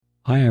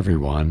Hi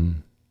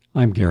everyone,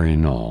 I'm Gary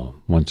Null.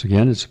 Once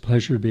again, it's a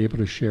pleasure to be able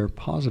to share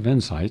positive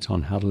insights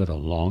on how to live a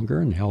longer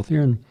and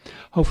healthier and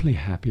hopefully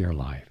happier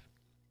life.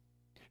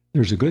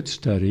 There's a good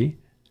study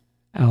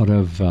out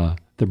of the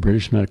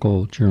British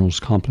Medical Journal's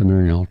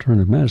Complementary and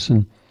Alternative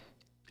Medicine,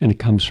 and it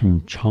comes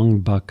from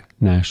Chongbuk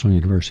National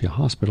University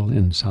Hospital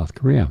in South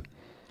Korea.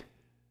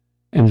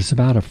 And it's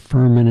about a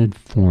fermented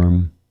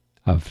form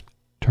of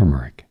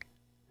turmeric.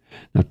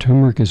 Now,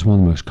 turmeric is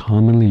one of the most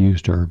commonly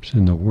used herbs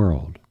in the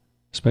world,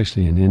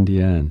 especially in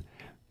India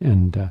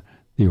and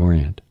the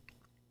Orient.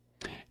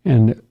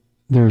 And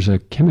there's a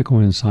chemical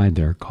inside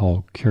there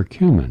called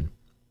curcumin,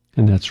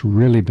 and that's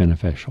really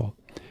beneficial.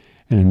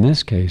 And in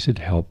this case, it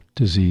helped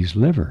disease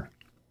liver.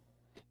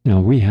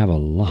 Now, we have a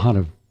lot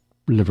of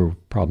liver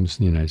problems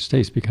in the United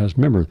States because,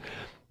 remember,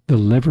 the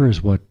liver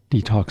is what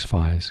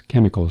detoxifies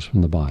chemicals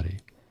from the body.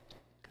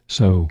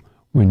 So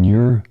when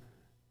you're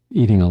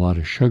eating a lot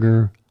of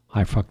sugar,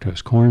 high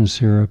fructose corn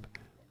syrup,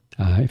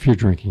 if you're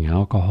drinking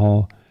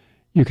alcohol,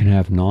 you can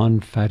have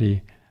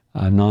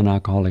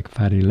non-alcoholic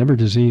fatty liver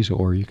disease,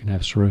 or you can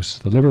have cirrhosis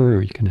of the liver,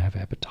 or you can have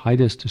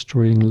hepatitis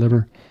destroying the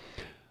liver.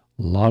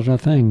 A lot of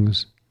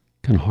things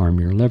can harm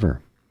your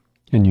liver,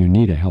 and you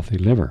need a healthy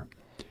liver.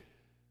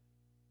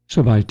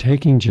 So by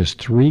taking just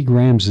 3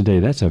 grams a day,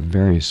 that's a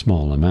very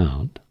small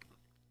amount,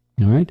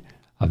 all right,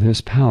 of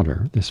this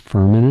powder, this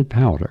fermented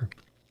powder,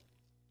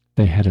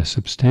 they had a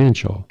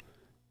substantial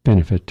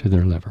benefit to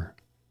their liver.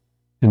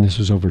 And this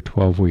was over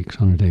 12 weeks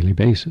on a daily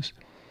basis.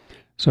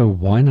 So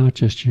why not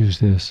just use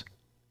this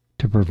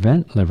to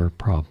prevent liver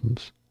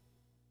problems?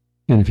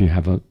 And if you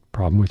have a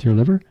problem with your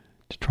liver,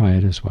 to try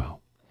it as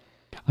well.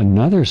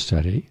 Another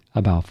study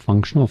about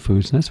functional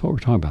foods, and that's what we're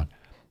talking about,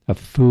 a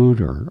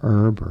food or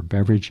herb or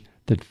beverage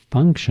that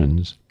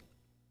functions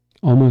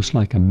almost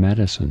like a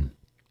medicine,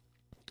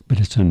 but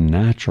it's a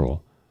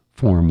natural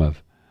form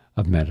of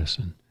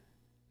medicine.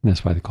 And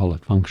that's why they call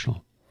it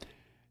functional.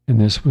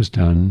 And this was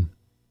done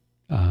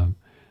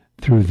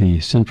through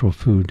the Central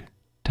Food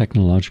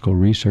Technological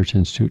Research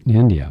Institute in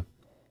India.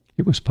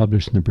 It was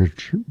published in the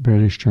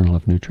British Journal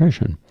of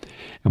Nutrition.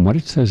 And what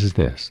it says is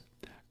this: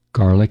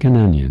 garlic and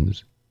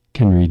onions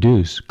can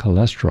reduce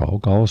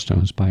cholesterol,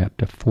 gallstones, by up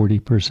to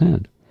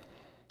 40%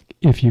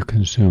 if you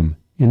consume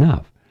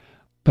enough.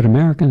 But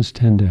Americans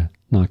tend to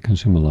not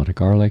consume a lot of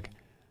garlic,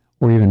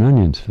 or even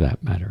onions for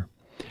that matter.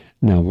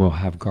 Now, we'll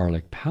have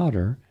garlic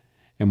powder,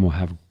 and we'll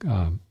have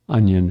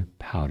onion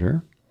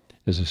powder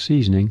as a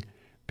seasoning,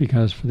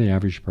 because for the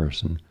average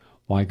person,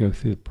 why go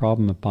through the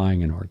problem of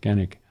buying an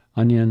organic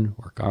onion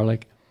or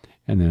garlic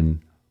and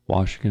then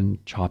washing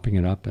and chopping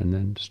it up and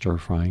then stir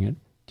frying it?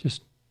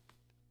 Just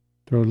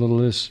throw a little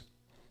of this,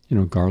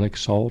 garlic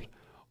salt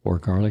or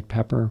garlic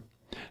pepper.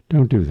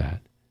 Don't do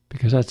that,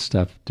 because that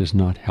stuff does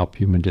not help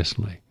you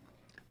medicinally.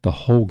 The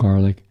whole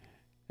garlic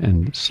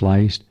and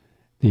sliced,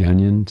 the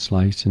onion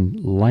sliced and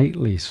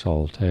lightly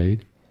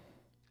sauteed,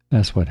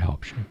 that's what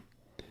helps you.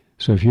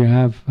 So if you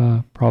have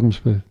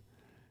problems with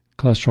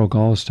cholesterol,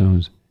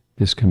 gallstones,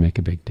 this can make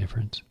a big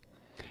difference.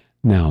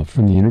 Now,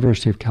 from the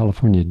University of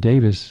California,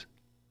 Davis,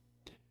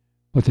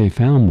 what they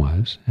found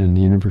was, and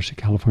the University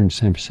of California,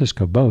 San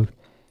Francisco, both,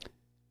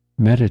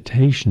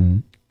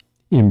 meditation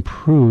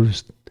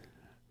improves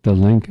the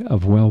link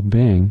of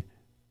well-being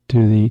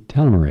to the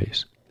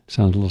telomerase.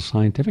 Sounds a little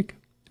scientific?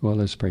 Well,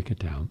 let's break it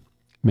down.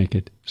 Make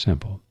it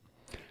simple.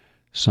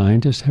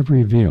 Scientists have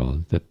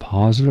revealed that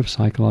positive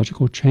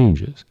psychological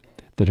changes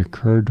that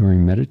occur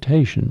during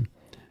meditation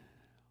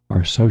are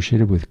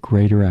associated with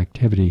greater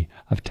activity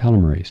of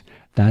telomerase.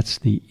 That's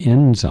the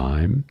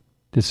enzyme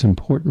that's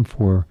important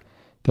for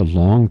the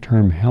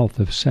long-term health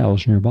of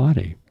cells in your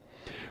body.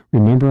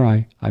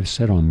 Remember, I've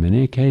said on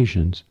many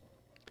occasions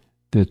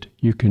that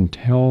you can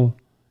tell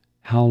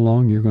how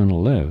long you're going to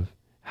live,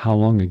 how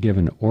long a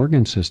given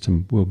organ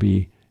system will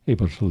be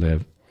able to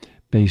live,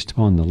 based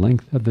upon the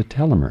length of the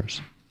telomeres.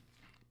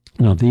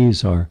 Now,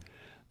 these are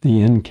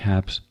the end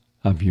caps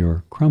of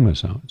your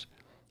chromosomes.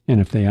 And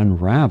if they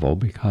unravel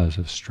because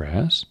of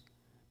stress,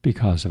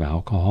 because of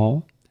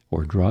alcohol,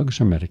 or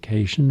drugs, or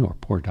medication, or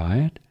poor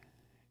diet,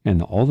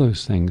 and all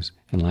those things,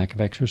 and lack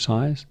of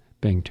exercise,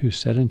 being too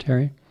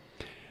sedentary,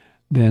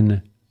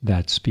 then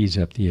that speeds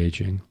up the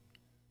aging.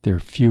 There are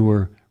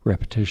fewer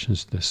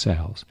repetitions of the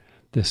cells.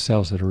 The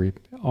cells that are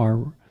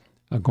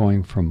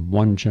going from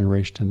one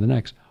generation to the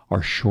next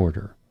are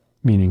shorter,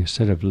 meaning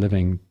instead of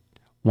living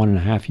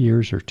 1.5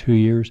 years or 2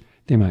 years,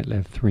 they might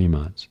live 3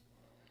 months.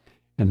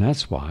 And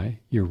that's why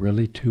you're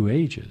really 2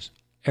 ages.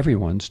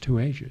 Everyone's 2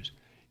 ages.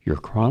 Your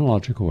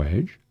chronological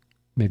age,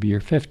 maybe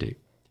you're 50,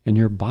 and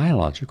your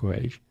biological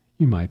age,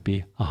 you might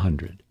be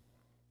 100,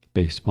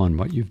 based upon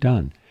what you've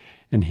done.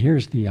 And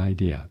here's the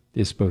idea.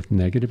 It's both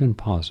negative and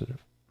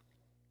positive.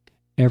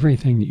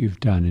 Everything that you've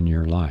done in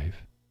your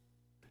life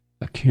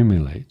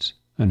accumulates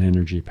an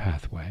energy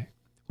pathway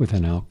with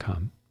an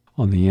outcome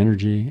on the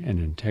energy and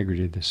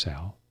integrity of the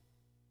cell.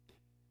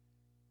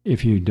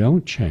 If you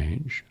don't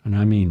change, and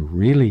I mean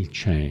really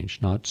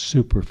change, not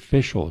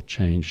superficial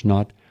change,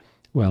 not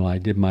well, I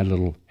did my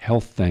little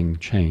health thing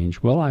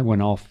change. Well, I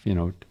went off,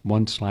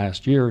 once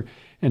last year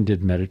and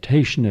did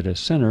meditation at a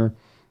center.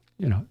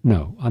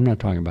 No, I'm not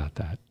talking about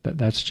that.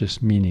 That's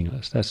just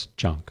meaningless. That's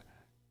junk.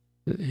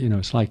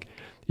 It's like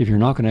if you're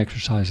not going to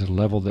exercise at a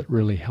level that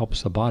really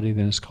helps the body,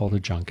 then it's called a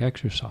junk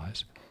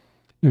exercise.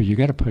 No, you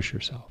got to push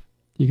yourself.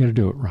 You got to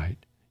do it right.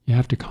 You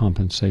have to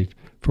compensate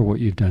for what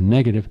you've done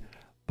negative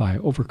by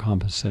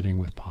overcompensating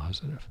with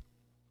positive.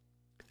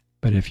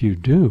 But if you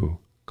do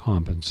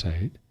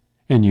compensate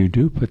and you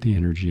do put the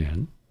energy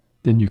in,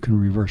 then you can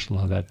reverse a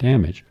lot of that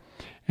damage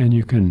and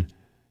you can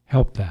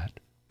help that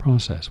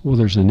process. Well,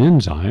 there's an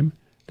enzyme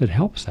that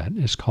helps that.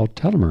 It's called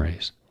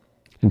telomerase.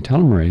 And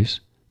telomerase,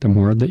 the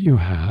more that you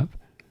have,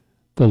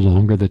 the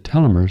longer the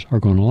telomeres are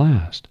going to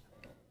last.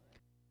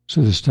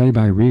 So the study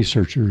by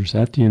researchers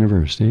at the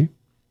university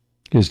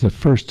is the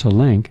first to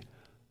link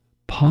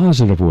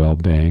positive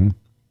well-being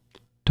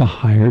to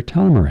higher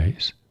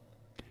telomerase.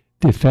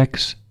 The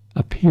effects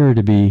appear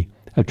to be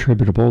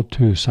attributable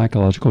to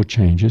psychological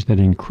changes that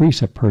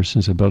increase a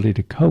person's ability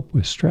to cope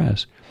with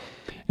stress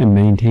and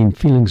maintain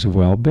feelings of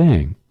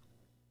well-being.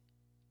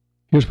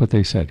 Here's what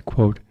they said,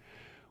 quote,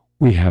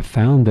 "We have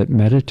found that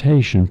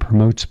meditation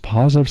promotes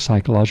positive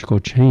psychological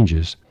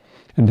changes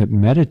and that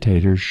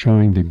meditators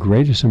showing the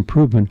greatest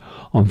improvement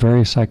on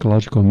various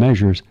psychological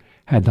measures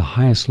had the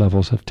highest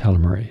levels of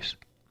telomerase."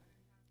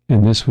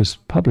 And this was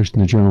published in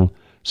the journal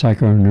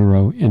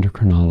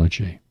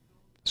Psychoneuroendocrinology.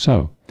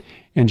 So,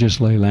 in just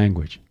lay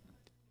language,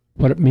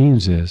 what it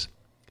means is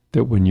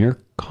that when you're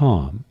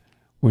calm,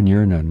 when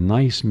you're in a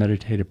nice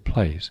meditative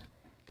place,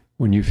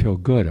 when you feel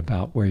good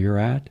about where you're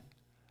at,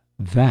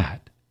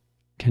 that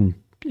can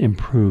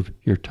improve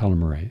your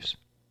telomerase.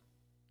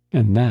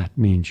 And that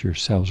means your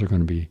cells are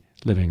going to be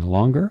living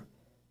longer,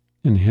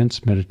 and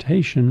hence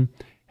meditation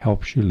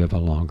helps you live a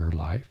longer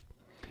life,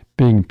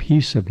 being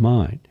peace of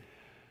mind.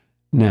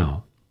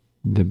 Now,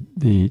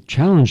 the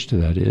challenge to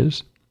that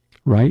is,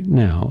 right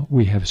now,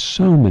 we have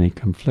so many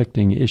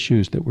conflicting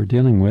issues that we're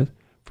dealing with,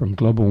 from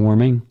global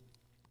warming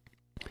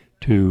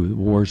to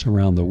wars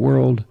around the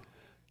world,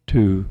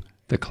 to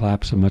the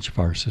collapse of much of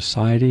our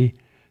society,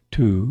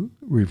 to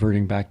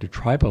reverting back to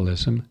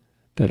tribalism,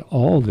 that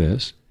all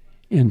this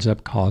ends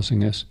up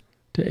causing us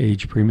to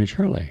age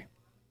prematurely.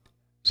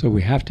 So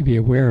we have to be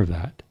aware of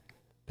that.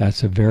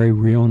 That's a very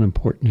real and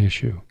important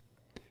issue.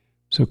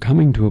 So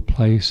coming to a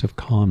place of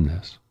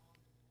calmness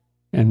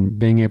and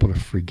being able to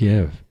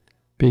forgive,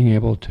 being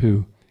able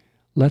to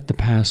let the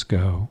past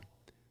go.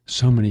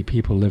 So many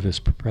people live as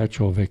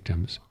perpetual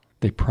victims.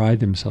 They pride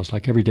themselves,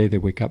 like every day they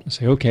wake up and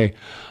say, okay,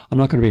 I'm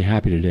not going to be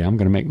happy today. I'm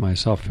going to make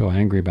myself feel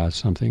angry about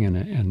something,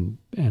 and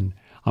I'm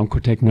going to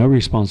take no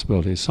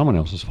responsibility. It's someone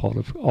else's fault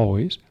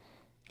always.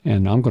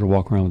 And I'm going to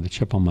walk around with a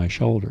chip on my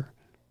shoulder.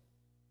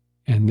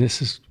 And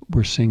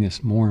we're seeing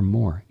this more and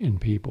more in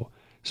people,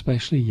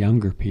 especially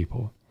younger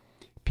people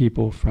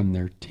from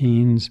their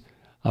teens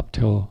up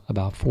till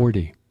about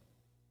 40,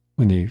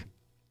 when they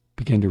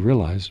begin to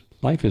realize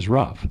life is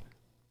rough.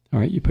 All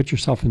right, you put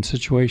yourself in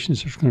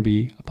situations, there's going to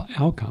be an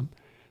outcome.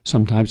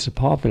 Sometimes it's a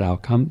positive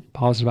outcome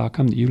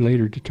that you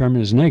later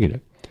determine is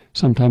negative.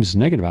 Sometimes it's a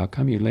negative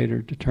outcome you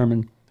later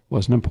determine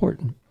wasn't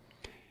important.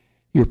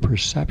 Your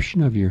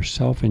perception of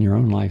yourself and your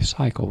own life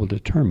cycle will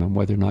determine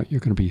whether or not you're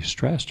going to be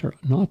stressed or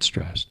not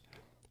stressed,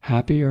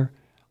 happy or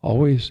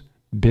always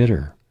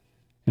bitter.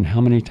 And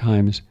how many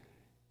times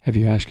have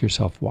you asked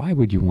yourself, why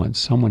would you want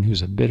someone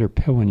who's a bitter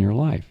pill in your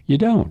life? You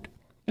don't,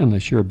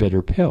 unless you're a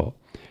bitter pill.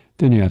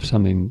 Then you have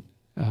something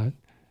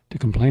to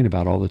complain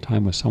about all the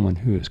time with someone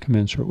who is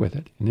commensurate with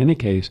it. In any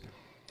case,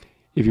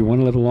 if you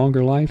want to live a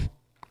longer life,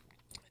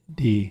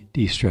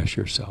 de-stress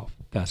yourself.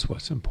 That's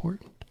what's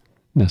important.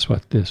 And that's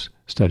what this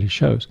study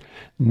shows.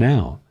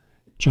 Now,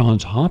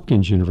 Johns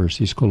Hopkins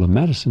University School of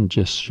Medicine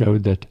just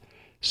showed that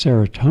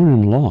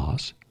serotonin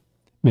loss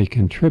may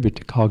contribute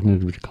to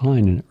cognitive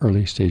decline in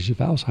early stages of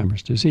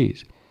Alzheimer's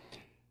disease.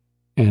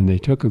 And they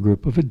took a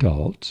group of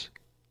adults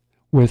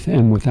with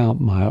and without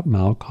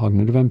mild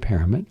cognitive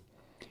impairment,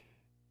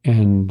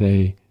 and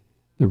the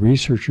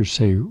researchers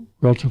say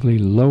relatively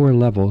lower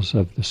levels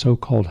of the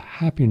so-called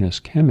happiness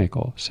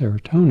chemical,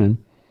 serotonin,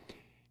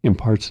 in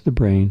parts of the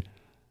brain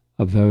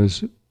of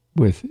those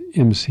with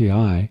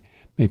MCI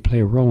may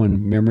play a role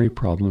in memory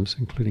problems,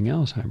 including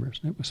Alzheimer's.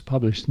 And it was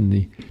published in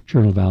the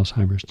Journal of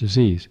Alzheimer's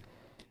Disease.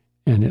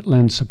 And it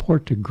lends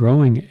support to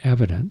growing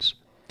evidence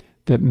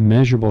that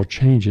measurable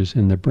changes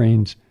in the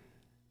brain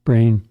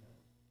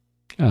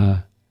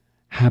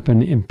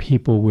happen in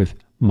people with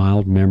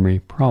mild memory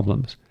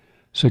problems.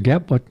 So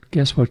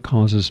guess what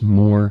causes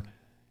more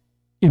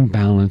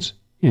imbalance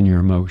in your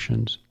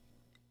emotions?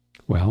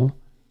 Well,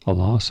 a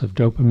loss of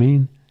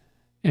dopamine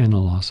and a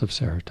loss of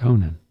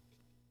serotonin.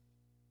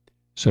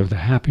 So the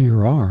happier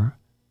you are,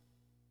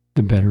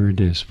 the better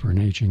it is for an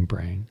aging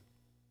brain,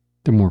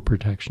 the more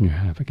protection you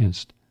have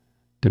against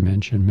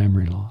dementia and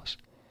memory loss.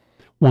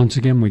 Once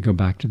again, we go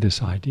back to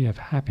this idea of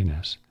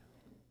happiness,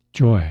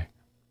 joy.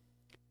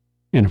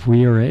 And if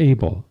we are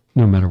able,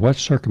 no matter what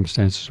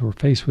circumstances we're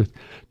faced with,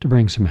 to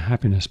bring some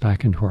happiness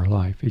back into our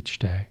life each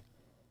day,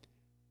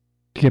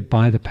 to get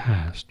by the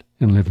past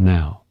and live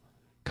now.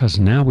 Because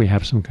now we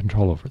have some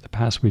control over it. The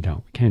past we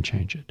don't. We can't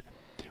change it.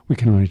 We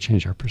can only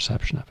change our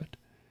perception of it.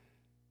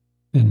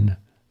 Then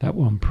that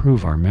will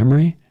improve our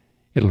memory.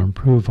 It'll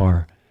improve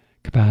our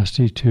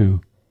capacity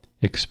to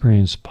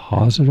experience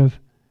positive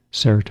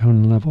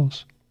serotonin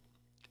levels.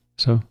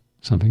 So,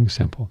 something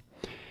simple.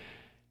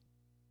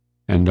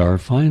 And our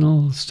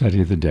final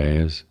study of the day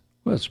is,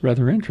 well, it's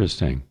rather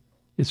interesting.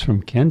 It's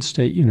from Kent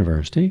State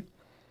University,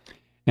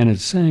 and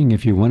it's saying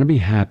if you want to be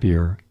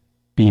happier,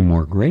 be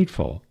more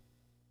grateful.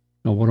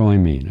 Now, what do I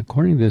mean?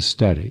 According to this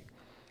study,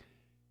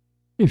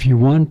 if you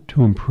want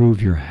to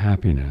improve your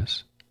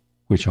happiness,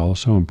 which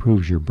also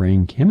improves your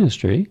brain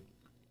chemistry,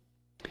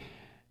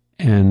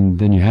 and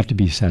then you have to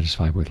be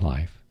satisfied with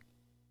life,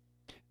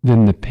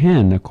 then the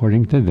pen,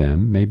 according to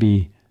them, may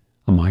be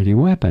a mighty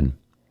weapon.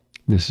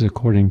 This is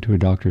according to a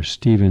Dr.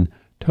 Stephen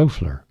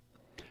Toffler.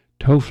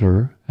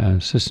 Toffler,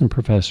 assistant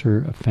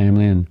professor of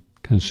family and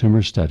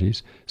consumer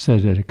studies,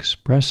 said that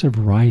expressive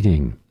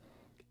writing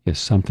is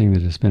something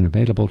that has been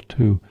available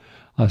to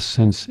us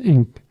since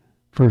ink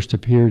first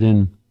appeared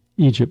in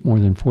Egypt more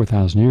than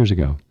 4,000 years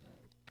ago.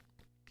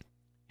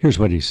 Here's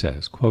what he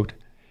says, quote,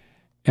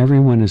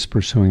 "Everyone is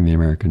pursuing the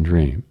American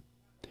dream.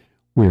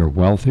 We are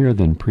wealthier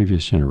than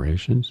previous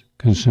generations,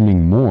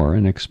 consuming more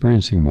and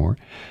experiencing more,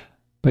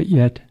 but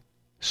yet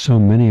so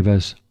many of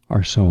us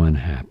are so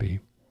unhappy.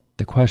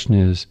 The question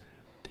is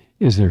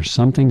there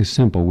something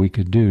simple we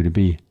could do to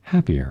be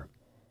happier?"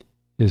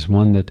 Is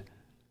one that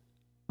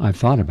I've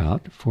thought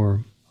about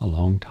for a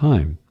long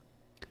time.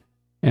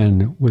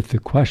 And with the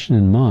question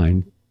in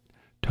mind,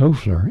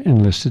 Toffler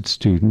enlisted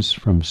students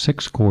from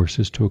 6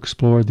 courses to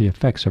explore the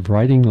effects of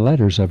writing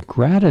letters of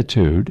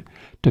gratitude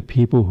to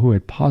people who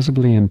had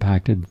positively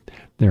impacted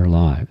their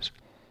lives.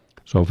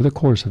 So over the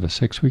course of a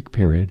 6-week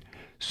period,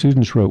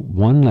 students wrote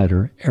 1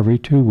 letter every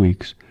 2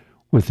 weeks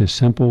with the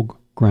simple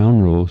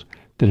ground rules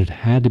that it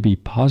had to be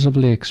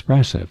positively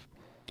expressive,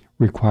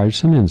 required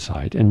some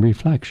insight and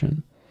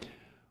reflection,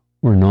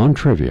 were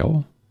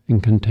non-trivial,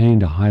 and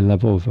contained a high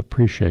level of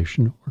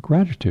appreciation or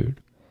gratitude.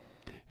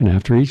 And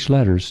after each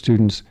letter,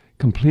 students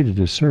completed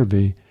a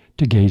survey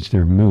to gauge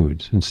their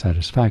moods and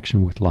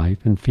satisfaction with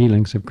life and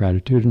feelings of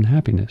gratitude and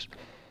happiness.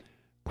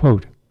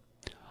 Quote,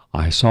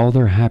 "I saw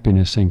their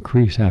happiness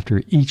increase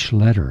after each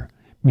letter,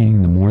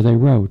 meaning the more they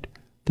wrote,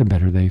 the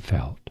better they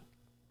felt."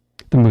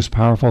 The most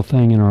powerful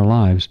thing in our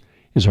lives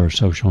is our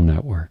social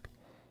network.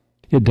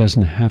 It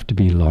doesn't have to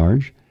be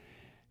large,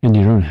 and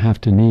you don't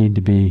have to need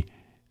to be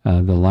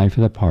the life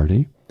of the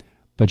party,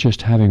 but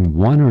just having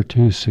 1 or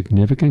 2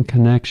 significant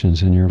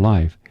connections in your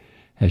life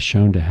has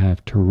shown to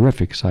have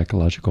terrific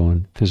psychological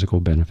and physical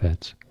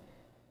benefits.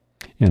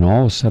 In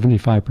all,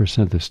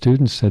 75% of the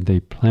students said they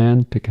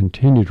planned to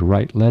continue to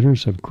write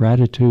letters of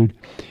gratitude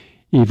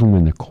even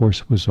when the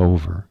course was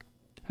over.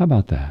 How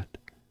about that?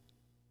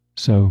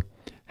 So,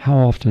 how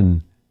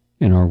often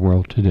in our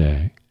world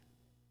today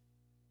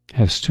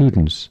have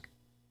students,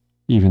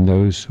 even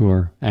those who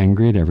are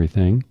angry at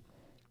everything,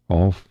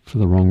 all for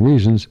the wrong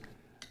reasons,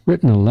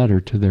 written a letter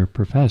to their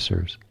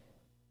professors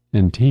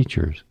and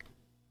teachers,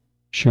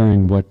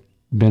 sharing what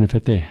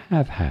benefit they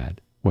have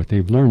had, what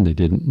they've learned they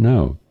didn't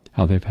know,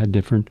 how they've had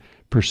different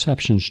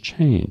perceptions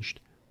changed?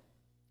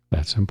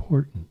 That's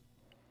important.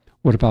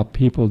 What about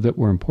people that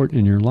were important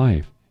in your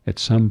life at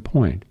some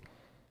point?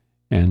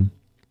 And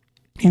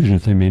even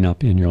if they may not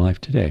be in your life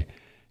today,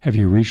 have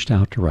you reached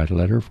out to write a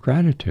letter of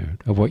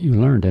gratitude of what you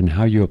learned and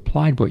how you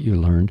applied what you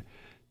learned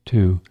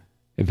to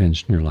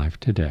events in your life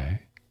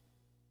today?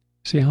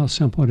 See how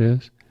simple it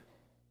is?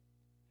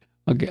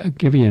 I'll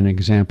give you an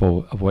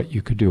example of what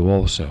you could do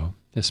also,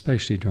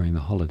 especially during the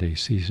holiday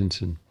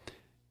seasons and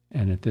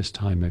at this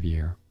time of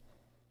year.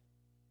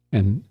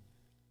 And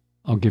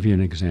I'll give you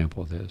an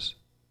example of this.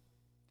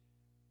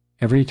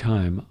 Every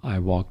time I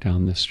walk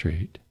down the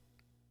street,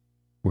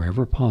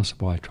 wherever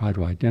possible, I try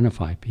to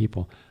identify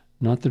people,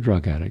 not the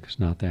drug addicts,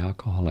 not the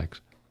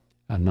alcoholics,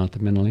 and not the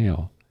mentally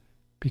ill,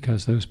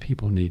 because those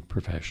people need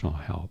professional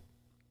help.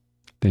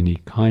 They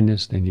need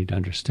kindness, they need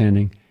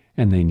understanding,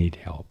 and they need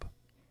help.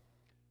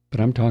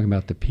 But I'm talking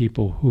about the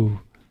people who,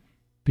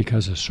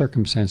 because of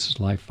circumstances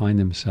of life, find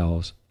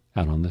themselves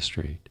out on the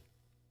street.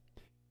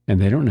 And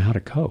they don't know how to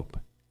cope,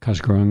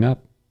 because growing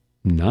up,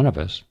 none of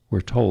us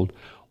were told,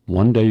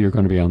 one day you're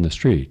going to be on the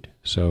street,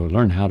 so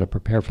learn how to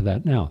prepare for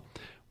that now.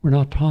 We're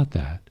not taught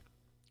that.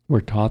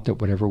 We're taught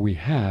that whatever we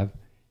have,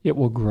 it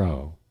will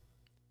grow.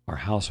 Our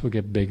house will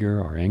get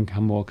bigger, our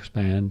income will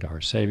expand,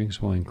 our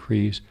savings will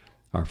increase,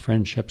 our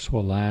friendships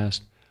will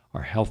last,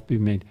 our health will be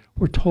made.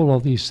 We're told all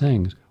these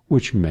things,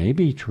 which may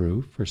be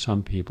true for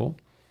some people,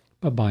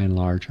 but by and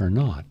large are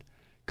not,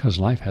 because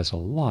life has a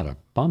lot of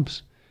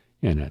bumps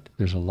in it.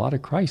 There's a lot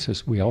of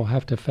crisis we all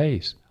have to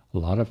face, a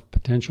lot of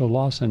potential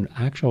loss and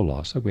actual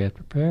loss that we have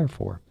to prepare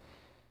for.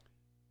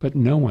 But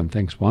no one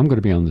thinks, well, I'm going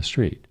to be on the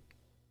street,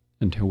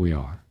 until we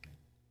are.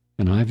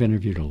 And I've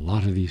interviewed a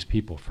lot of these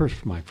people, first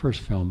for my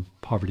first film,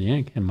 Poverty,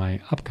 Inc., and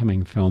my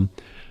upcoming film,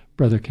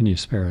 Brother, Can You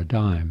Spare a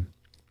Dime?,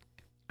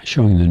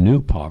 showing the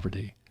new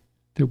poverty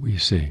that we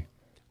see,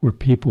 where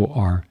people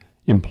are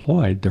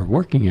employed, they're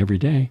working every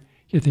day,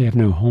 yet they have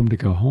no home to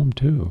go home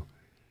to.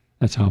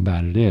 That's how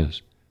bad it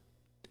is.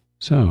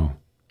 So,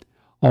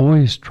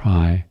 always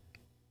try,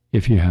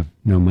 if you have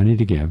no money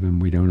to give,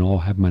 and we don't all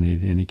have money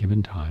at any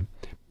given time,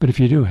 but if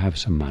you do have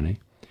some money,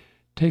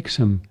 take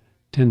some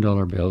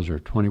 $10 bills or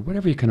 20,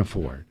 whatever you can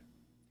afford,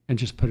 and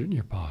just put it in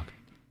your pocket.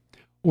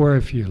 Or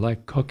if you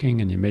like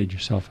cooking and you made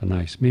yourself a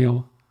nice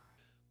meal,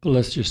 but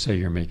let's just say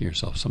you're making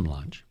yourself some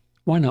lunch.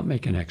 Why not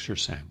make an extra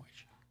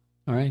sandwich?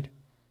 All right?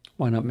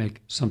 Why not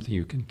make something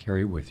you can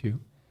carry with you?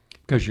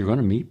 Because you're going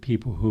to meet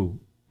people who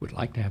would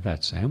like to have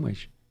that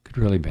sandwich, could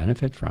really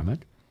benefit from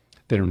it.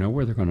 They don't know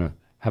where they're going to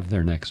have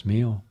their next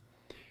meal.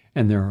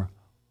 And there are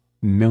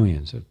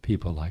millions of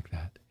people like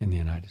that in the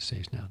United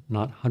States now.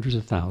 Not hundreds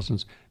of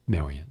thousands,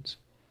 millions.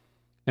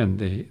 And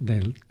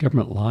the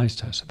government lies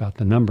to us about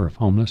the number of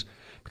homeless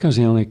because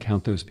they only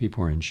count those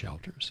people who are in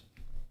shelters.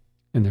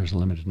 And there's a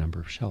limited number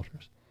of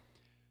shelters.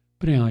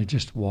 But anyway,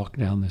 just walk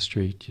down the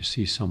street, you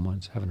see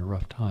someone's having a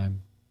rough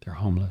time, they're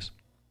homeless.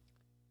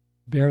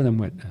 Bear them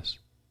witness.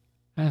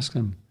 Ask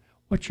them,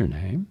 what's your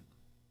name?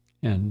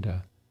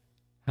 And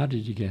how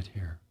did you get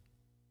here?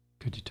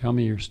 Could you tell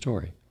me your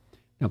story?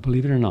 Now,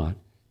 believe it or not,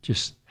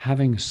 just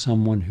having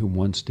someone who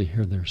wants to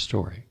hear their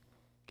story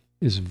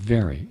is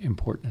very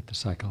important at the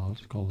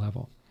psychological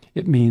level.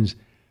 It means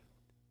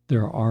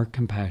there are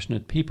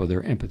compassionate people. There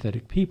are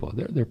empathetic people.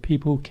 There are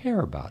people who care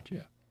about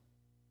you.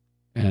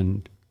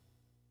 And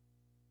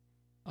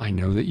I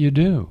know that you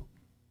do.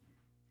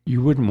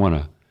 You wouldn't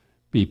want to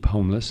be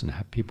homeless and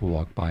have people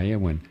walk by you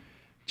when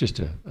just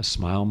a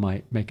smile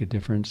might make a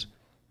difference,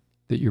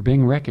 that you're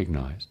being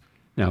recognized.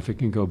 Now, if it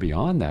can go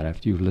beyond that,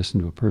 after you've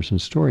listened to a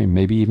person's story,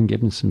 maybe even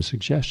given some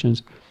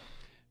suggestions,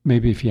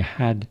 maybe if you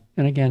had,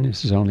 and again,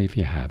 this is only if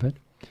you have it,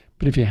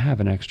 but if you have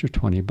an extra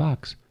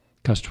 $20,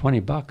 because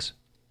 $20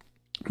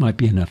 might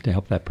be enough to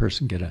help that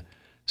person get a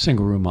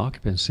single room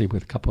occupancy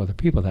with a couple other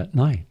people that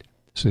night,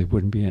 so they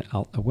wouldn't be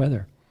out in the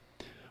weather.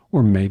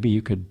 Or maybe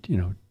you could,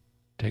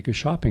 take a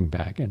shopping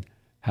bag and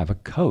have a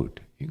coat.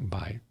 You can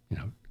buy,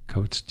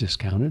 coats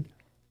discounted,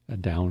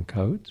 down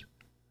coats,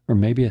 or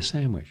maybe a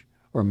sandwich,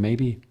 or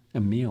maybe a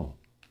meal,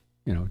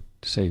 to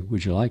say,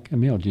 would you like a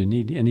meal? Do you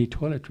need any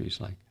toiletries?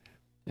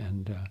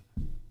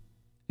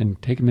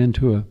 And take them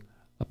into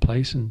a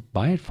place and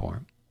buy it for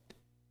them.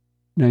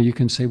 Now you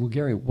can say, well,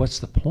 Gary, what's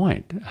the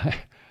point?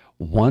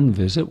 One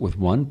visit with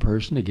one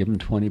person to give them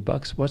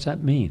 $20, what's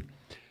that mean?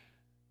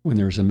 When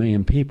there's a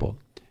million people.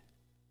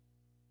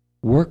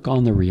 Work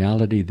on the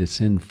reality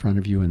that's in front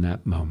of you in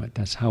that moment.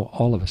 That's how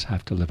all of us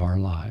have to live our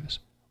lives,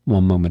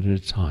 one moment at a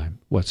time.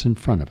 What's in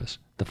front of us,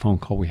 the phone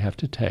call we have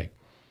to take,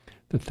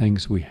 the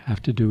things we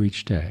have to do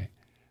each day.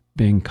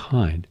 Being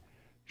kind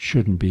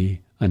shouldn't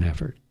be an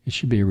effort. It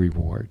should be a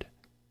reward.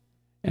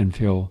 And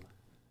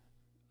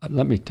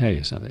let me tell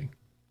you something.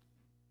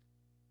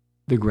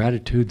 The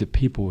gratitude that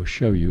people will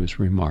show you is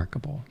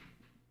remarkable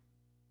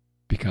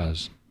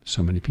because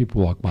so many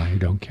people walk by who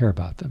don't care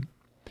about them.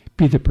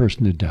 Be the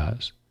person who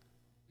does.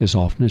 As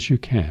often as you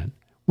can,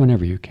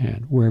 whenever you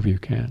can, wherever you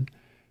can.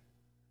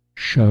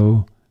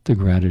 Show the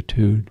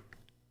gratitude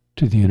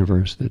to the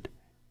universe that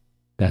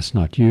that's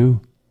not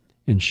you,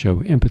 and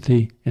show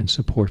empathy and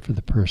support for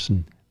the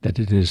person that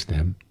it is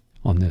them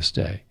on this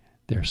day.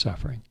 They're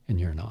suffering and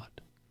you're not.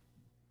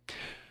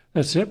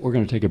 That's it. We're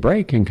going to take a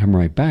break and come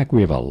right back. We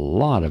have a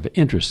lot of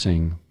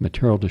interesting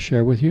material to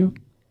share with you.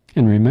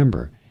 And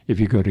remember, if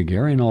you go to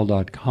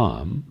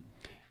GaryNull.com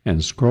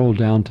and scroll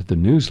down to the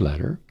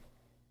newsletter,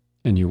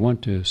 and you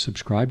want to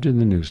subscribe to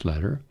the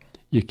newsletter,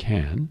 you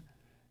can.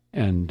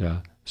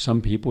 And some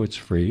people, it's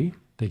free.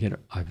 They get it,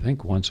 I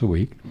think, once a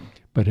week.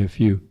 But if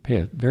you pay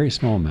a very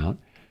small amount,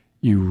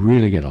 you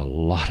really get a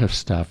lot of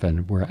stuff.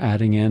 And we're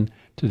adding in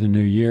to the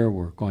new year.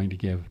 We're going to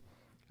give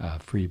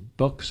free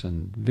books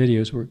and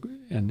videos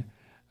and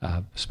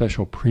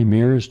special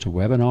premieres to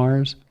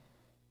webinars,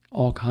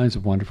 all kinds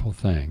of wonderful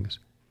things.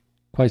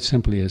 Quite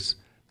simply, it's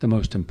the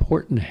most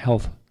important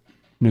health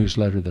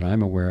newsletter that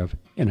I'm aware of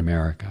in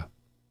America.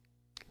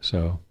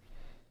 So,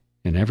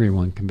 and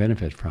everyone can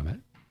benefit from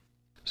it.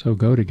 So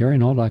go to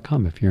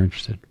GaryNull.com if you're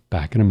interested.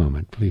 Back in a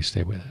moment. Please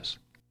stay with us.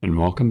 And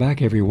welcome back,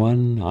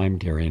 everyone. I'm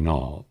Gary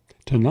Null.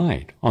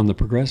 Tonight, on the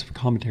Progressive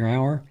Commentary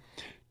Hour,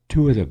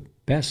 two of the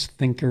best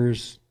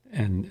thinkers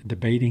and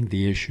debating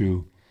the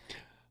issue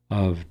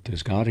of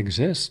does God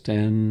exist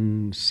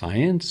and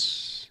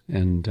science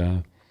and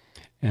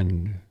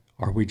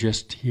are we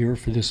just here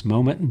for this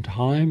moment in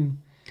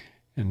time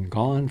and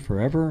gone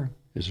forever?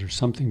 Is there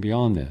something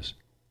beyond this?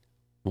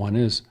 One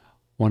is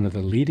one of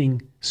the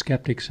leading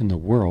skeptics in the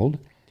world,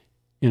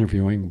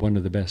 interviewing one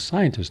of the best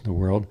scientists in the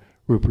world,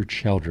 Rupert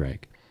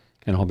Sheldrake.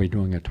 And I'll be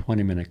doing a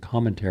 20-minute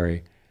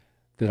commentary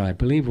that I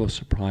believe will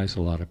surprise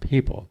a lot of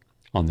people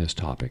on this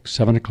topic.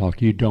 7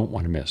 o'clock, you don't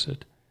want to miss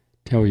it.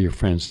 Tell your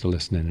friends to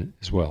listen in it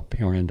as well.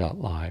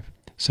 prn.live,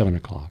 7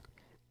 o'clock.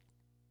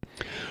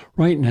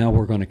 Right now,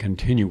 we're going to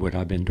continue what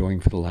I've been doing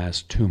for the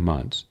last 2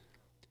 months.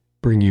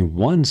 Bring you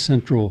one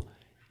central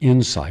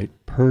insight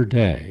per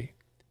day,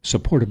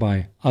 supported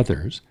by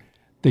others,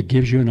 that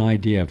gives you an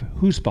idea of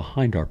who's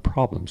behind our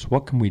problems,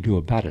 what can we do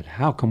about it,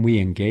 how can we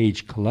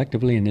engage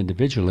collectively and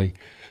individually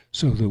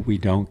so that we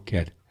don't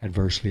get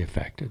adversely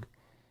affected.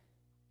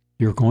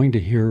 You're going to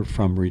hear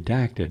from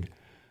Redacted,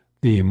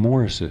 the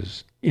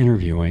Morrises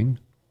interviewing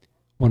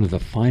one of the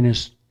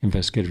finest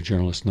investigative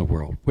journalists in the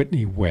world,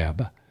 Whitney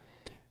Webb.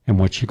 And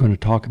what she's going to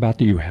talk about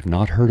that you have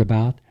not heard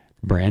about,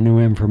 brand new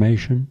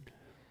information,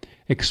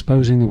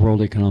 exposing the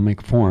World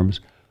Economic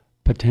Forum's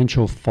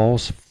potential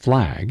false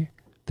flag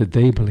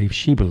that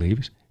she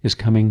believes, is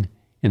coming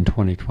in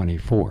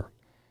 2024.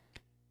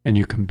 And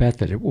you can bet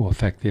that it will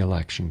affect the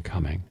election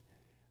coming.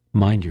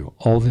 Mind you,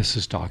 all this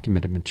is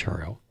documented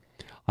material.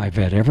 I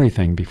vet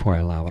everything before I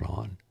allow it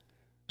on,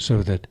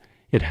 so that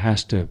it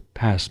has to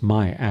pass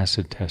my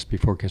acid test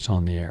before it gets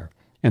on the air.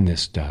 And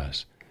this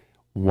does.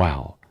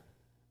 Wow.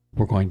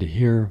 We're going to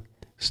hear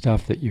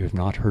stuff that you have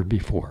not heard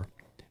before.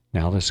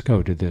 Now let's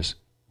go to this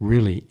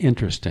really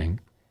interesting,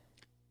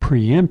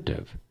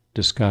 preemptive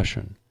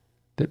discussion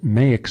that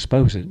may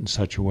expose it in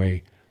such a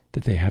way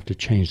that they have to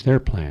change their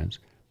plans,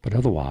 but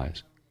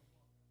otherwise,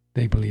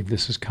 they believe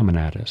this is coming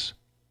at us.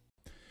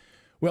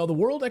 Well, the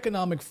World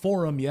Economic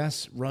Forum,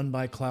 yes, run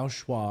by Klaus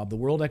Schwab, the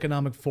World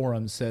Economic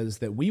Forum says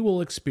that we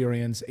will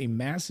experience a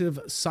massive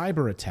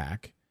cyber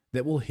attack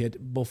that will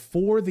hit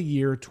before the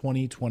year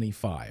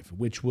 2025,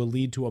 which will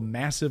lead to a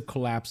massive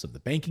collapse of the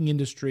banking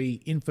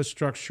industry,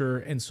 infrastructure,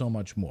 and so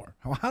much more.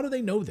 How do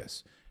they know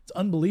this? It's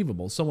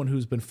unbelievable. Someone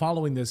who's been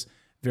following this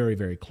very,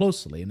 very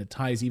closely, and it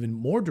ties even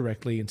more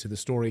directly into the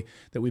story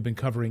that we've been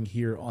covering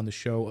here on the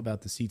show about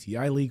the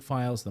CTI leak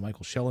files, the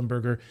Michael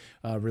Schellenberger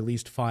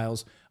released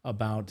files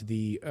about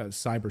the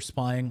cyber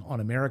spying on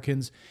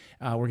Americans.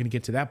 We're going to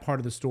get to that part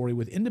of the story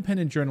with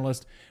independent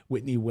journalist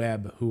Whitney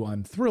Webb, who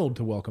I'm thrilled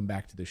to welcome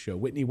back to the show.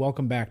 Whitney,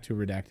 welcome back to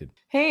Redacted.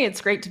 Hey,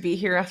 it's great to be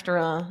here after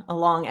a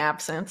long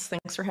absence.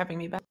 Thanks for having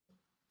me back.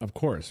 Of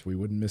course, we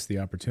wouldn't miss the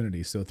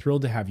opportunity. So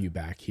thrilled to have you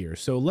back here.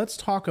 So let's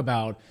talk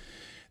about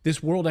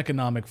this World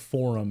Economic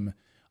Forum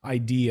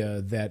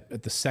idea that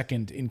at the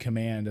second in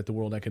command at the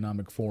World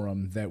Economic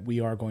Forum that we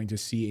are going to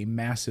see a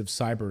massive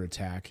cyber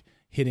attack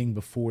hitting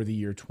before the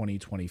year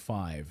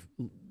 2025,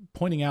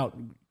 pointing out,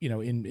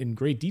 in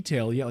great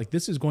detail, like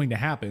this is going to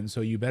happen,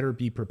 so you better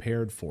be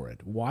prepared for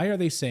it. Why are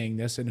they saying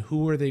this, and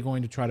who are they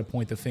going to try to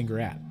point the finger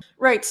at?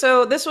 Right.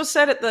 So this was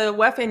said at the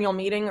WEF annual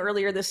meeting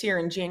earlier this year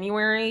in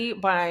January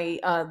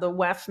by the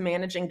WEF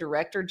managing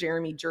director,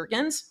 Jeremy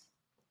Jurgens.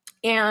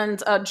 And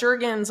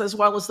Jurgens, as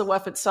well as the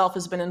WEF itself,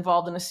 has been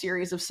involved in a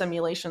series of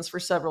simulations for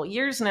several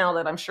years now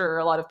that I'm sure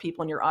a lot of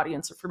people in your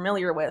audience are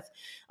familiar with,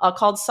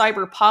 called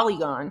Cyber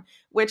Polygon,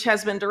 which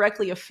has been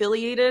directly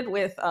affiliated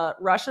with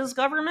Russia's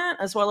government,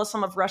 as well as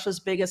some of Russia's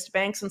biggest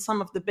banks and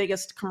some of the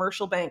biggest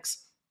commercial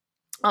banks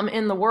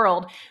in the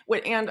world,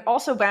 and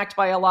also backed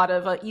by a lot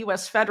of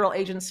U.S. federal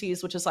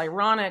agencies, which is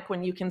ironic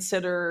when you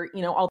consider,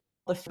 all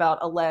the about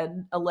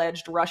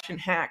alleged Russian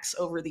hacks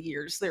over the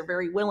years. They're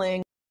very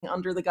willing,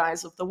 under the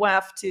guise of the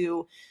WEF,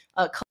 to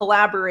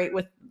collaborate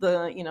with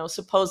the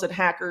supposed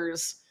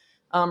hackers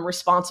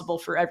responsible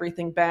for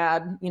everything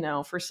bad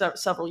for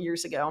several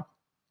years ago.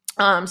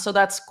 So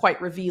that's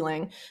quite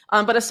revealing.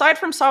 But aside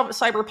from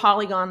Cyber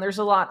Polygon, there's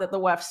a lot that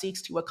the WEF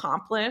seeks to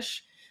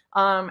accomplish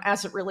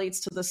as it relates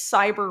to the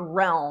cyber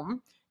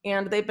realm.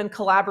 And they've been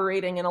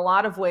collaborating in a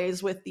lot of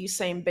ways with these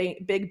same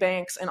big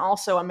banks and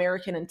also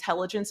American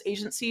intelligence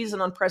agencies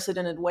in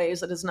unprecedented ways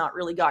that has not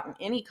really gotten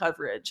any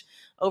coverage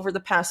over the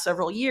past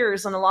several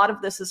years. And a lot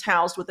of this is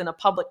housed within a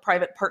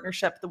public-private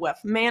partnership the WEF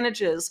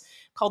manages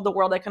called the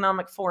World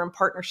Economic Forum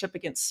Partnership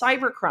Against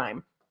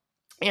Cybercrime.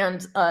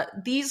 And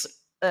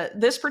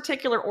this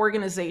particular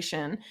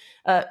organization,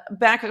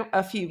 back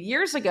a few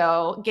years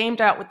ago,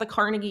 gamed out with the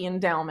Carnegie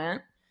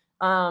Endowment,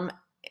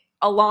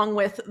 along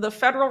with the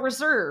Federal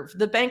Reserve,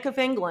 the Bank of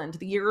England,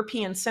 the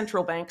European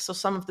Central Bank, so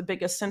some of the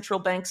biggest central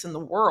banks in the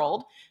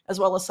world, as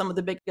well as some of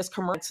the biggest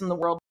commercial banks in the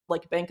world,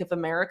 like Bank of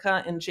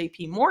America and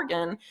JP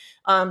Morgan,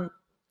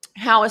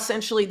 how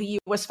essentially the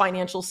U.S.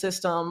 financial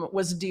system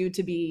was due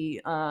to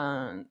be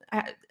the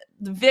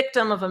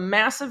victim of a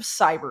massive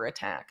cyber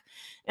attack.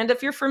 And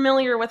if you're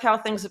familiar with how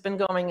things have been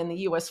going in the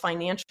U.S.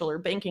 financial or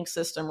banking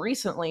system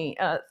recently,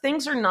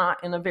 things are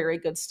not in a very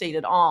good state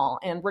at all.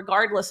 And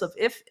regardless of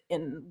if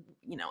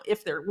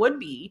there would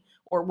be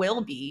or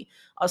will be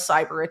a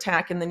cyber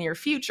attack in the near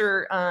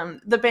future,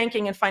 the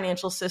banking and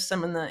financial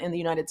system in the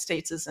United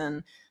States is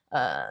in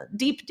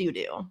deep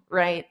doo-doo,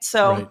 right?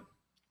 So. Right.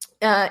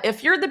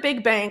 If you're the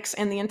big banks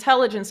and the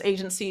intelligence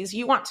agencies,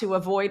 you want to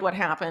avoid what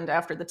happened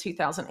after the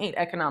 2008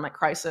 economic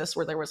crisis,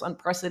 where there was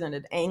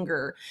unprecedented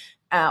anger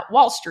at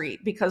Wall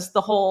Street because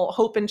the whole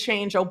hope and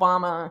change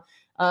Obama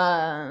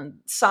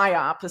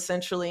psyop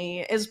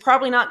essentially is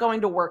probably not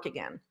going to work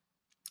again.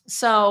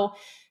 So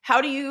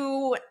how do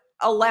you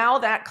allow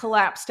that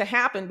collapse to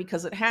happen,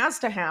 because it has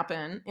to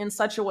happen in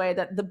such a way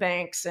that the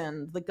banks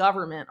and the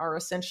government are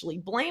essentially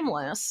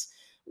blameless?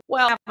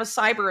 Well, have a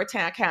cyber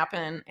attack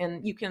happen,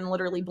 and you can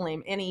literally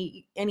blame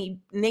any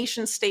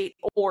nation state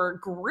or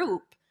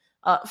group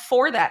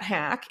for that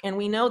hack. And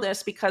we know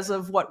this because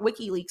of what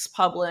WikiLeaks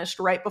published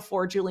right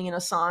before Julian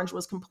Assange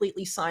was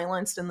completely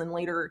silenced and then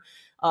later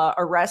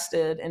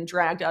arrested and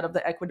dragged out of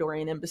the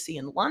Ecuadorian embassy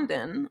in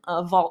London,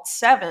 Vault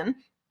 7,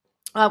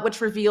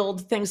 which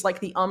revealed things like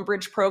the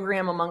Umbridge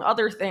program, among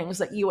other things,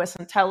 that U.S.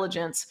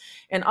 intelligence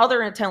and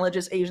other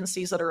intelligence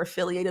agencies that are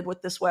affiliated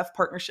with this WEF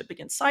partnership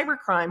against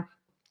cybercrime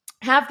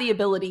have the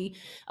ability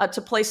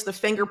to place the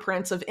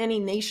fingerprints of any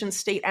nation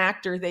state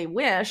actor they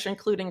wish,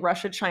 including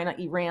Russia, China,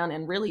 Iran,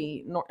 and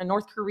really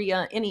North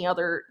Korea, any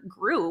other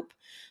group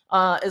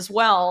as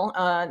well,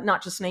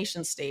 not just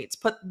nation states,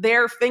 put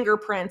their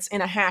fingerprints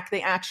in a hack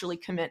they actually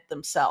commit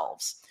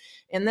themselves.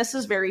 And this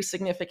is very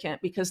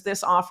significant because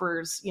this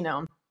offers,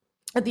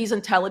 these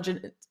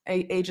intelligence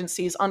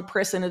agencies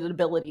unprecedented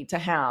ability to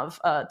have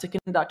to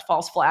conduct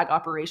false flag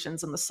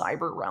operations in the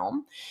cyber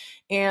realm.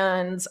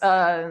 And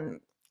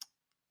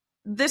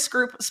this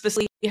group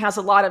specifically has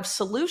a lot of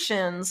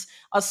solutions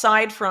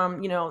aside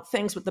from,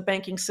 things with the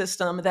banking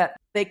system that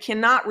they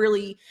cannot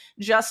really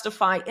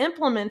justify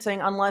implementing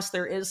unless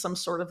there is some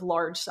sort of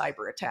large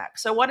cyber attack.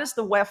 So what does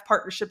the WEF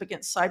Partnership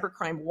Against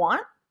Cybercrime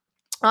want?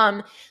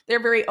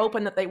 They're very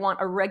open that they want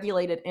a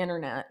regulated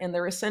internet, and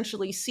they're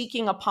essentially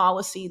seeking a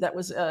policy that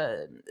was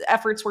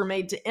efforts were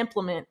made to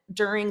implement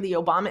during the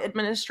Obama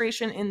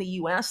administration in the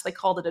US. They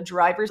called it a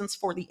driver's license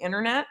for the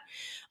internet.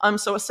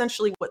 So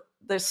essentially what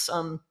this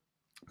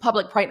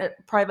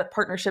public-private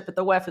partnership that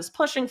the WEF is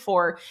pushing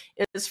for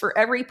is for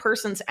every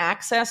person's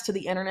access to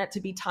the internet to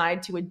be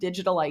tied to a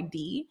digital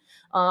ID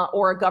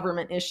or a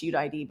government-issued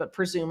ID, but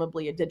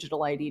presumably a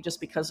digital ID, just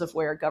because of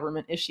where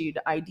government-issued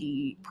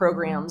ID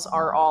programs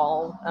are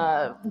all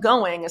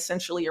going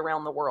essentially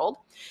around the world.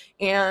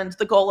 And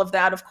the goal of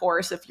that, of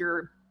course, if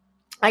your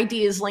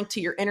ID is linked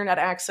to your internet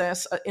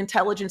access,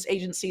 intelligence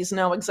agencies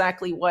know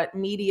exactly what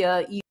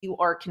media you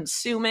are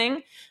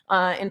consuming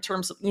in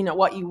terms of,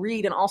 what you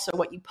read and also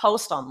what you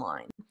post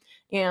online.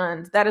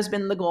 And that has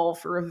been the goal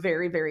for a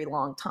very, very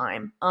long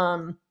time.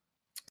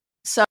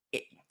 So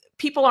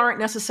people aren't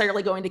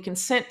necessarily going to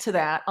consent to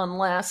that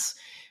unless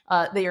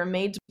they are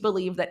made to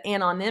believe that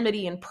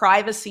anonymity and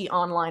privacy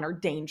online are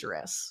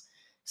dangerous.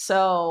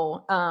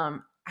 So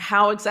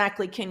how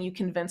exactly can you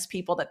convince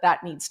people that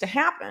that needs to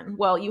happen?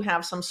 Well, you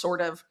have some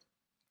sort of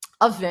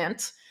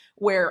event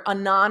where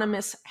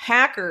anonymous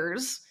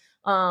hackers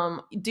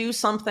do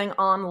something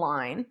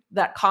online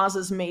that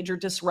causes major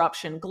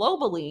disruption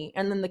globally,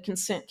 and then the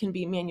consent can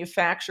be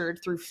manufactured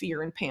through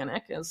fear and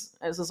panic, as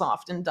is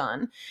often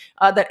done,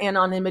 that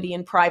anonymity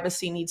and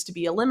privacy needs to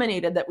be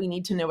eliminated, that we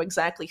need to know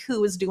exactly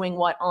who is doing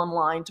what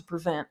online to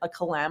prevent a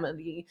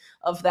calamity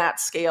of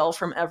that scale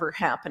from ever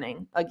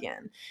happening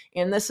again.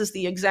 And this is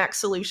the exact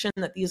solution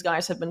that these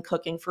guys have been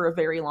cooking for a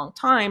very long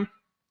time.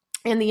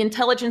 And the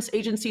intelligence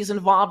agencies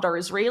involved are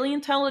Israeli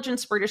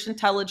intelligence, British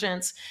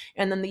intelligence,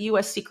 and then the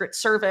U.S. Secret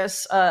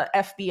Service,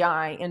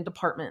 FBI, and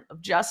Department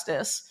of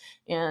Justice.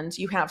 And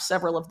you have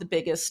several of the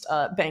biggest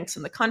banks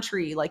in the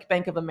country, like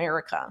Bank of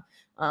America,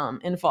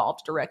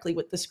 involved directly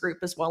with this group,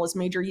 as well as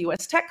major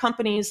U.S. tech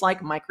companies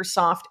like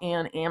Microsoft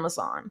and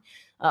Amazon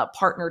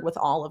partnered with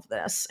all of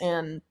this.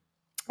 And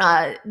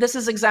this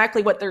is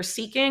exactly what they're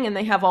seeking, and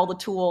they have all the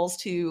tools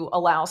to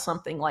allow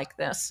something like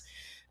this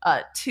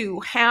to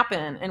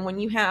happen. And when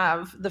you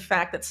have the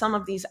fact that some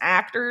of these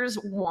actors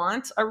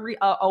want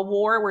a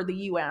war where the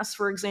U.S.,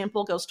 for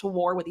example, goes to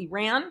war with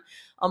Iran,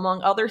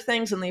 among other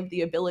things, and they have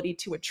the ability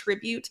to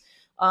attribute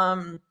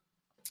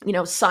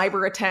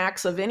cyber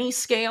attacks of any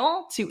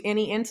scale to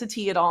any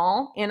entity at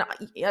all. And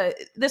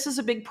this is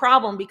a big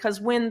problem because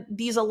when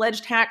these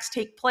alleged hacks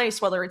take place,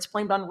 whether it's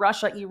blamed on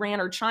Russia, Iran,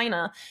 or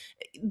China,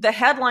 the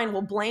headline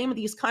will blame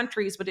these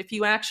countries. But if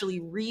you actually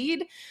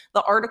read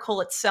the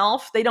article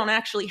itself, they don't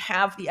actually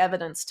have the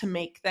evidence to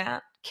make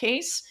that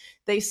case.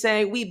 They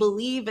say, we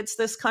believe it's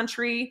this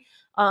country,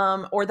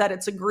 or that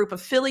it's a group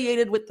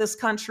affiliated with this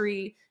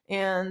country.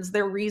 And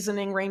their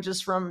reasoning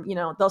ranges from,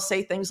 they'll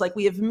say things like,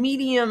 we have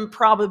medium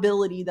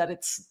probability that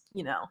it's,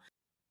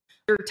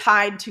 they're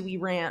tied to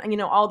Iran,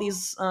 and, all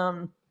these,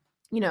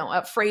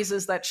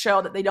 phrases that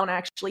show that they don't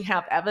actually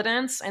have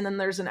evidence. And then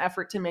there's an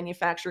effort to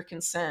manufacture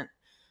consent,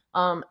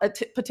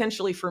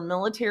 potentially for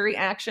military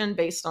action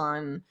based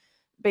on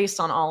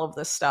all of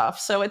this stuff.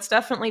 So it's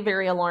definitely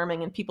very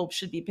alarming, and people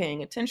should be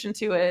paying attention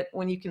to it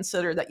when you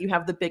consider that you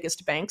have the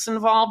biggest banks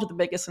involved, the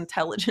biggest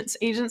intelligence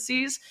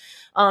agencies,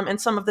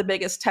 and some of the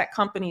biggest tech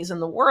companies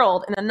in the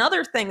world. And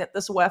another thing that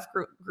this WEF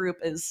group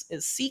is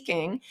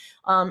seeking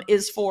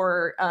is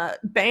for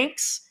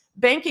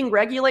banking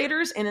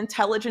regulators and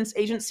intelligence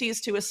agencies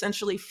to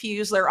essentially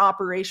fuse their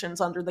operations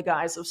under the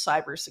guise of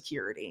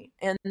cybersecurity.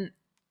 And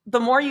the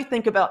more you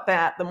think about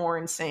that, the more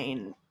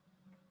insane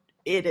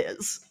it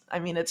is. I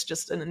mean, it's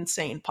just an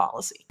insane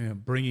policy. Yeah,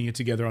 bringing it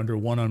together under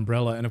one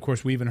umbrella. And of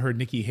course, we even heard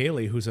Nikki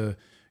Haley, who's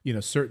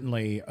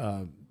certainly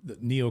the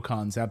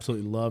neocons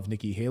absolutely love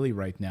Nikki Haley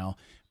right now,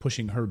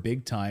 pushing her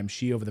big time.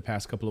 She, over the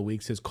past couple of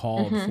weeks, has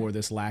called for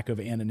this lack of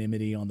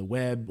anonymity on the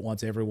web,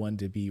 wants everyone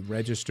to be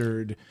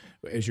registered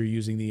as you're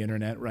using the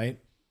internet, right?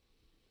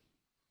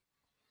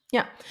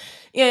 Yeah.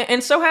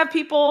 And so have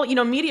people,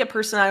 media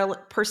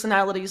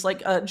personalities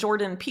like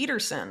Jordan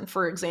Peterson,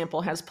 for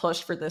example, has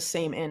pushed for this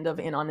same end of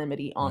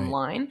anonymity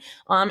online.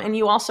 Right. And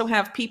you also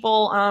have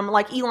people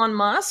like Elon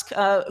Musk,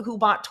 who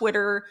bought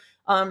Twitter.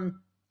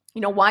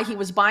 Why he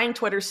was buying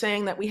Twitter,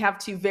 saying that we have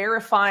to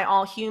verify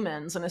all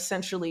humans and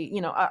essentially,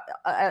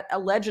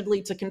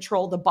 allegedly to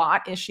control the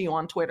bot issue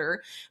on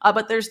Twitter.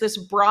 But there's this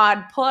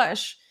broad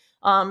push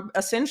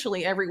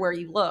essentially everywhere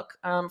you look,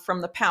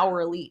 from the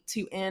power elite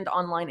to end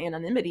online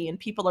anonymity. And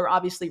people are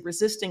obviously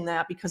resisting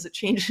that because it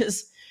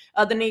changes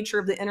the nature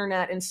of the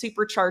internet and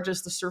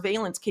supercharges the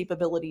surveillance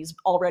capabilities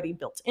already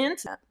built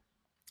into it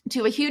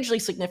to a hugely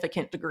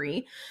significant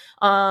degree.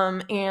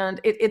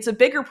 And it's a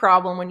bigger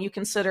problem when you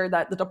consider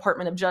that the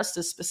Department of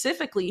Justice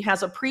specifically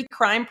has a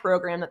pre-crime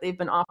program that they've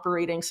been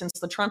operating since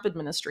the Trump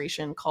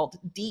administration called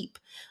DEEP,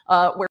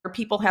 where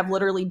people have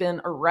literally been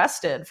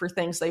arrested for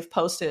things they've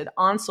posted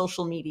on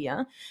social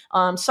media.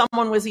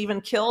 Someone was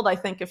even killed, I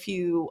think, a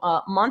few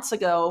months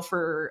ago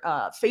for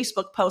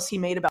Facebook posts he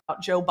made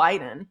about Joe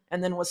Biden,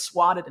 and then was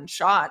swatted and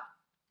shot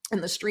in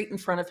the street in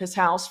front of his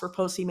house for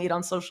posts he made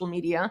on social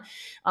media.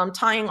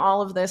 Tying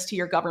all of this to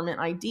your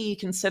government ID,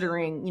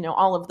 considering,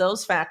 all of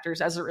those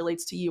factors as it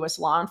relates to U.S.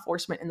 law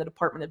enforcement and the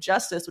Department of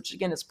Justice, which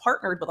again is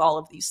partnered with all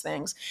of these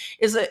things,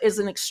 is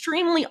an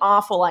extremely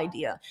awful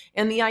idea.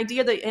 And the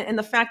idea that, and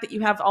the fact that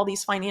you have all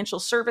these financial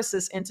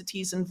services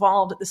entities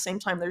involved at the same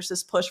time, there's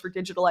this push for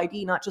digital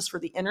ID, not just for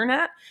the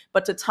internet,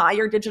 but to tie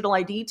your digital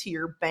ID to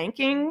your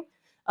banking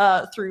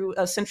through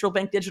central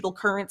bank digital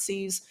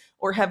currencies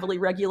or heavily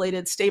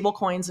regulated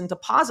stablecoins and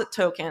deposit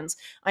tokens.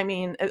 I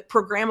mean,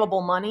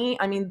 programmable money.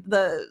 I mean,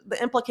 the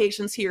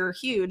implications here are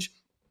huge.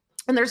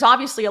 And there's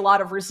obviously a lot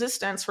of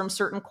resistance from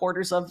certain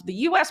quarters of the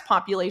US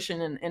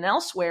population and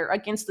elsewhere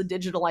against the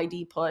digital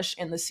ID push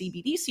and the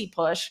CBDC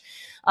push.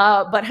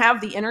 But have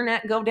the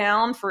internet go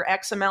down for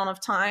X amount of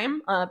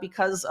time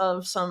because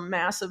of some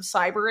massive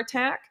cyber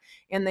attack,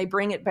 and they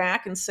bring it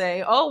back and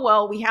say, oh,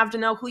 well, we have to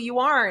know who you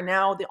are. And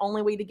now the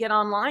only way to get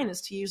online is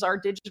to use our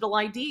digital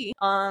ID.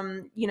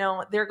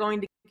 They're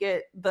going to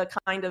get the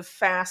kind of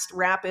fast,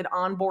 rapid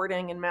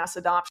onboarding and mass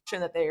adoption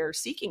that they are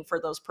seeking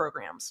for those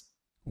programs.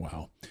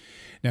 Wow.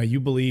 Now, you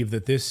believe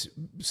that this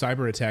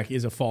cyber attack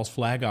is a false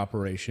flag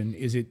operation.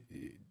 Is it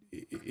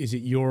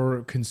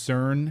your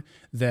concern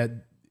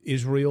that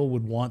Israel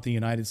would want the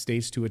United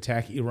States to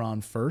attack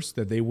Iran first,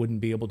 that they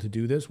wouldn't be able to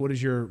do this? What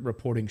does your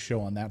reporting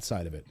show on that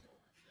side of it?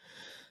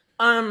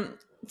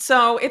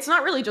 So it's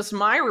not really just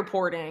my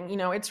reporting,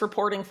 it's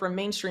reporting from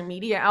mainstream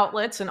media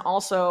outlets, and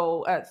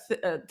also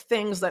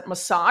things that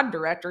Mossad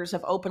directors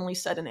have openly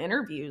said in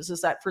interviews,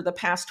 is that for the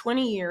past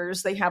 20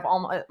 years,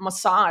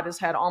 Mossad has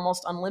had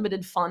almost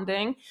unlimited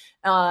funding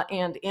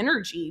and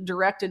energy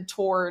directed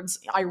towards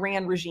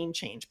Iran regime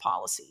change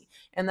policy.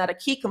 And that a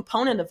key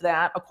component of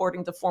that,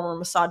 according to former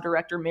Mossad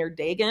director Meir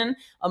Dagan,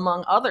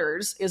 among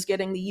others, is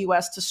getting the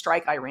U.S. to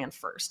strike Iran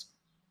first.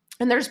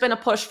 And there's been a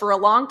push for a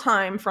long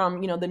time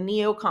from, the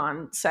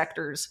neocon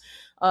sectors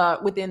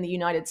within the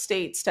United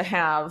States to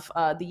have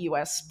the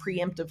U.S.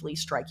 preemptively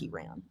strike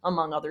Iran,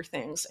 among other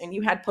things. And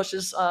you had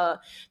pushes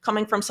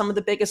coming from some of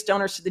the biggest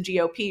donors to the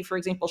GOP. For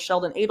example,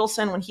 Sheldon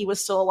Adelson, when he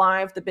was still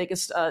alive, the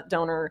biggest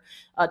donor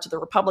to the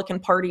Republican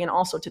Party and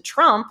also to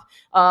Trump,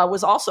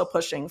 was also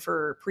pushing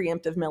for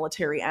preemptive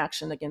military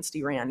action against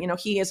Iran.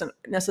 He isn't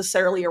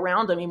necessarily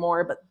around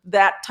anymore, but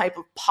that type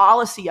of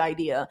policy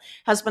idea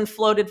has been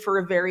floated for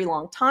a very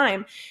long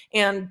time.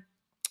 And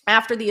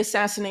after the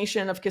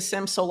assassination of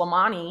Qasem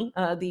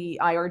Soleimani, the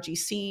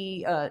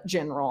IRGC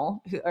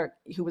general,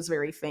 who was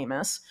very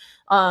famous,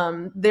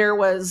 there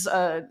was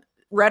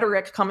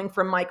rhetoric coming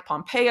from Mike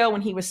Pompeo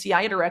when he was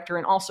CIA director,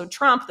 and also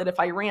Trump, that if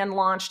Iran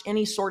launched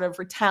any sort of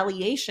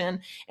retaliation,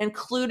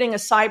 including a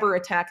cyber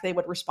attack, they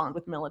would respond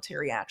with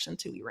military action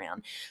to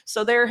Iran.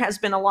 So there has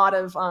been a lot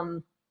of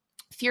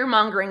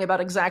fear-mongering about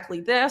exactly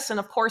this. And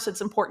of course,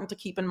 it's important to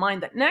keep in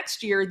mind that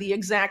next year, the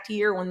exact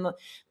year when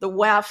the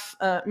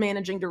WEF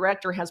managing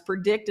director has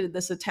predicted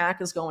this attack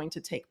is going to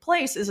take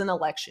place, is an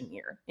election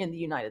year in the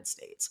United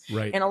States.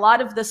 Right. And a lot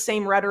of the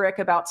same rhetoric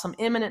about some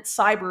imminent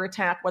cyber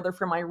attack, whether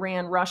from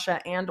Iran, Russia,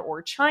 and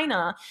or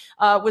China,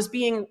 was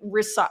being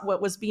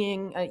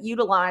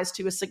utilized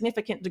to a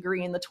significant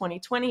degree in the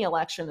 2020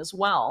 election as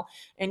well.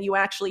 And you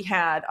actually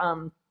had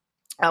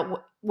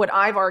what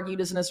I've argued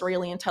is an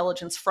Israeli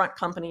intelligence front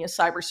company, a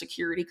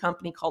cybersecurity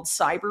company called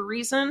Cyber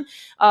Reason,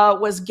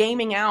 was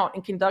gaming out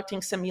and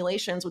conducting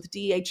simulations with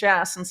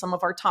DHS and some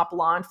of our top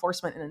law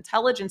enforcement and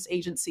intelligence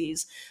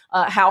agencies,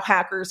 how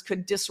hackers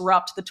could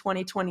disrupt the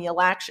 2020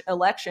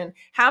 election,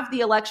 have the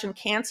election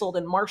canceled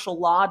and martial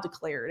law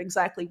declared,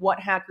 exactly what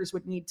hackers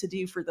would need to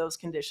do for those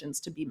conditions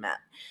to be met.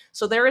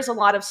 So there is a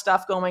lot of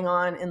stuff going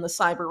on in the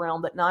cyber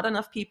realm that not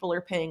enough people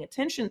are paying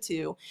attention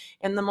to.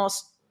 And the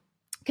most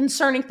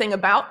concerning thing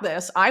about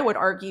this, I would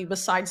argue,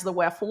 besides the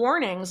WEF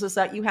warnings, is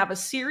that you have a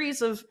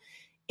series of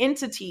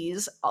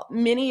entities,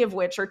 many of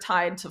which are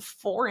tied to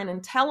foreign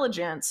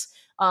intelligence,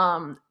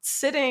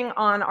 sitting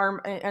on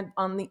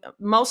the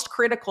most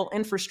critical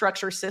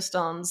infrastructure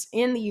systems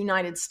in the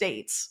United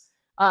States,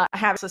 have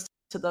access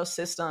to those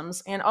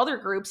systems, and other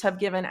groups have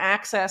given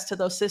access to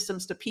those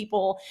systems to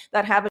people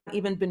that haven't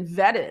even been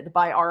vetted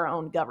by our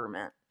own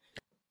government.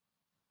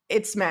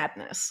 It's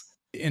madness.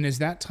 And is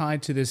that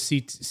tied to this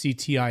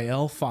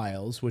CTIL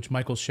files, which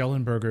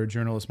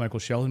journalist Michael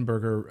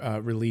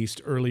Schellenberger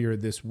released earlier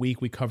this week?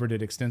 We covered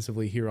it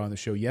extensively here on the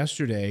show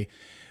yesterday.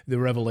 The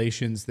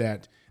revelations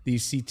that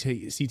these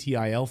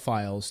CTIL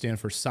files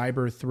stand for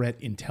Cyber Threat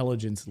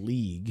Intelligence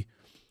League.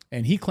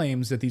 And he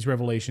claims that these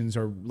revelations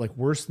are like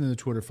worse than the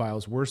Twitter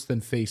files, worse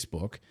than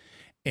Facebook,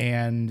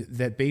 and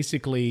that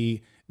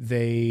basically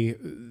it's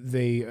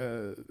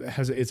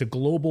a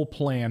global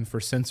plan for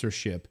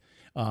censorship,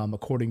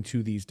 according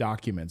to these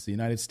documents, the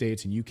United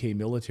States and UK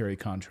military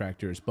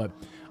contractors. But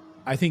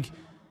I think,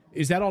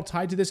 is that all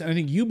tied to this? And I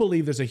think you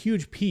believe there's a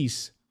huge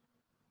piece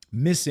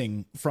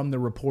missing from the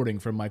reporting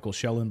from Michael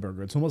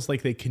Schellenberger. It's almost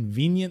like they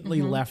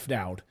conveniently left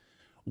out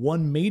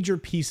one major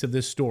piece of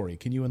this story.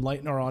 Can you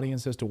enlighten our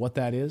audience as to what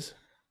that is?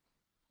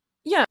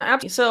 Yeah,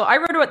 absolutely. So I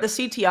wrote about the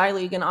CTI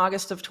League in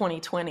August of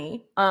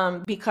 2020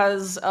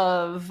 because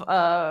of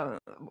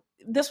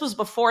this was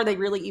before they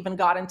really even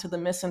got into the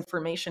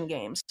misinformation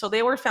games. So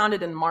they were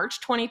founded in March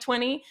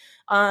 2020,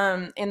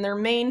 and their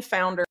main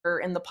founder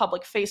and the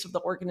public face of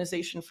the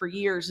organization for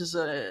years is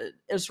an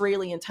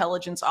Israeli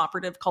intelligence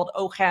operative called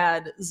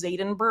Ohad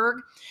Zaydenberg,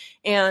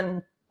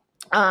 and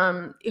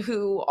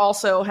who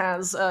also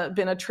has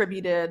been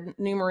attributed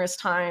numerous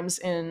times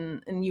in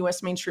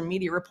U.S. mainstream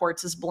media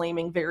reports as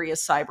blaming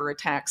various cyber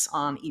attacks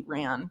on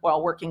Iran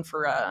while working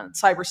for a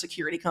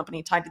cybersecurity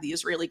company tied to the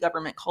Israeli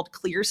government called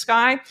Clear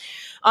Sky.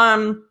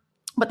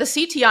 But the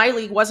CTI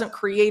League wasn't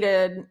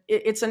created,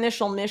 its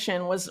initial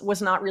mission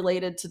was not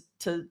related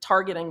to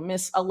targeting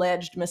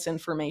alleged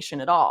misinformation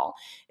at all.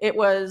 It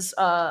was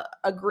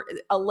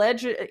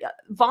alleged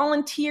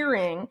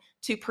volunteering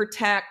to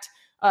protect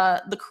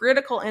the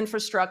critical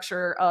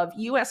infrastructure of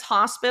U.S.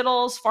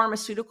 hospitals,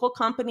 pharmaceutical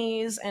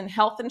companies, and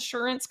health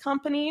insurance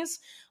companies,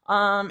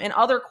 and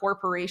other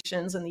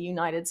corporations in the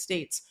United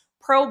States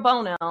pro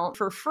bono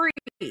for free.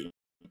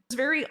 It's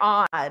very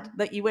odd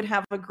that you would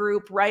have a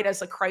group right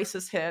as a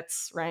crisis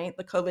hits, right?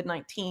 The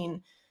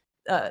COVID-19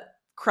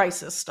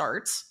 crisis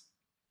starts,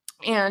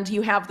 and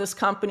you have this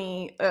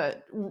company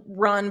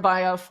run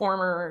by a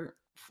former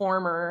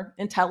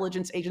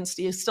intelligence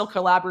agency is still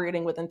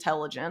collaborating with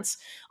intelligence,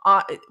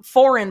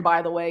 foreign,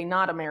 by the way,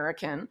 not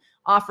American,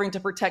 offering to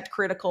protect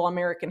critical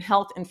American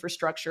health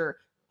infrastructure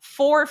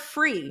for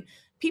free.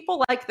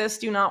 People like this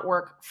do not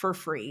work for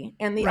free.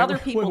 And the other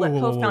people that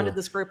co-founded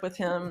this group with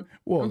him.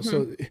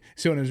 So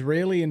an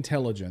Israeli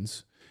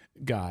intelligence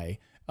guy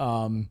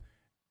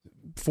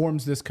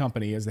forms this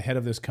company as the head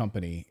of this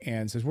company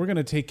and says, we're going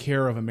to take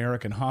care of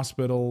American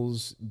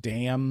hospitals,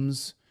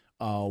 dams,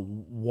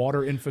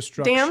 water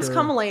infrastructure. Dams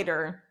come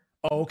later.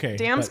 Oh, okay.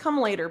 Dams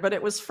come later, but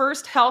it was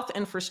first health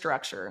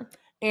infrastructure.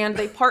 And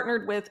they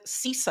partnered with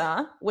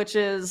CISA, which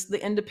is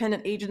the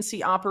independent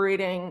agency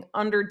operating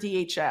under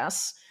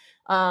DHS,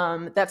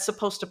 that's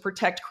supposed to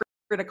protect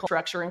critical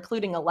infrastructure,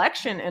 including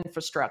election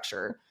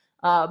infrastructure,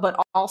 but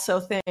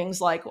also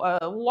things like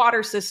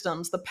water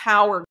systems, the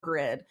power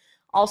grid,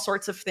 all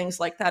sorts of things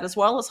like that, as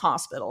well as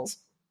hospitals.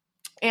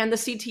 And the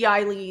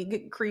CTI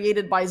League,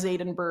 created by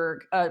Zaydenberg,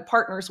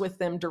 partners with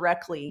them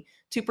directly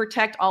to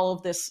protect all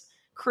of this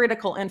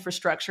critical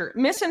infrastructure.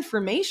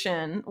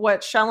 Misinformation,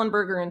 what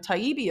Schellenberger and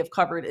Taibbi have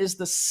covered, is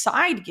the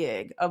side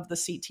gig of the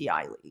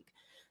CTI League.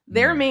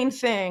 Their main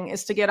thing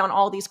is to get on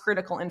all these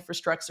critical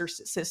infrastructure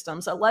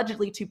systems,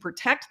 allegedly to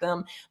protect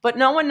them. But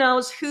no one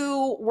knows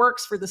who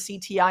works for the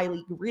CTI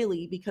League,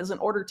 really, because in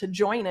order to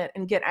join it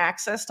and get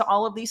access to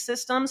all of these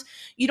systems,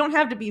 you don't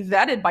have to be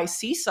vetted by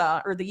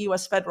CISA or the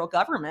U.S. federal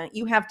government.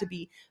 You have to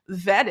be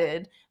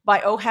vetted by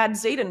Ohad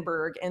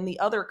Zaydenberg and the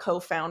other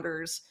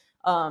co-founders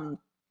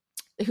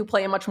who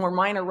play a much more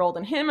minor role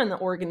than him in the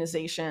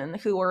organization,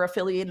 who are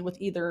affiliated with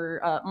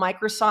either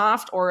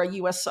Microsoft or a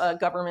U.S.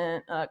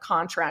 government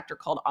contractor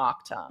called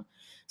Okta.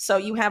 So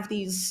you have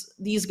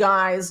these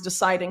guys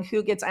deciding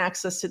who gets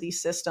access to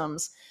these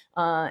systems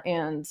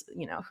and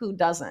who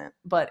doesn't.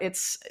 But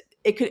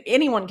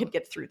anyone could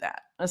get through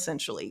that,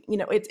 essentially.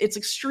 It's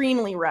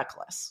extremely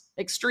reckless.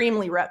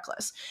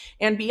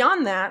 And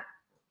beyond that,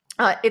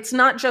 it's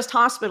not just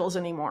hospitals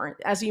anymore.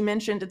 As you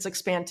mentioned, it's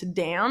expand to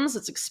dams,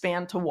 it's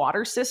expand to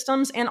water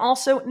systems, and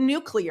also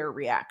nuclear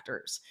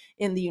reactors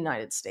in the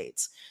United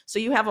States. So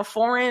you have a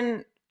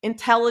foreign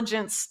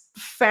intelligence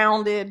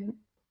founded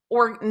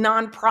or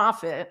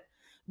nonprofit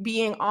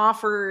being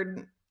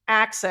offered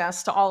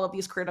access to all of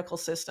these critical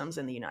systems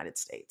in the United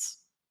States.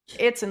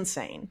 It's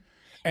insane.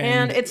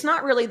 And it's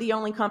not really the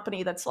only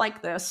company that's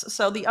like this.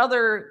 So the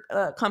other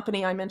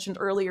company I mentioned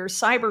earlier,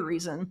 Cyber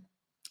Reason,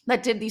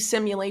 that did these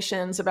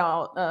simulations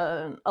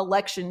about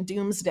election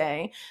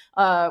doomsday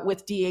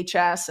with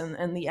DHS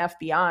and the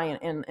FBI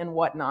and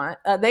whatnot.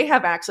 They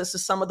have access to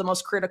some of the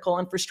most critical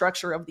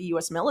infrastructure of the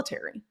U.S.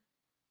 military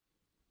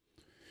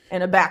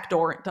and a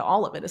backdoor to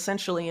all of it,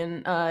 essentially.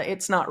 And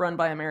it's not run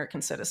by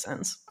American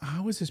citizens.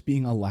 How is this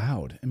being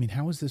allowed? I mean,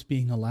 how is this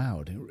being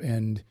allowed?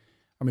 And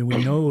I mean,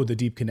 we know the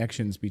deep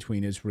connections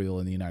between Israel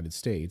and the United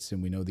States,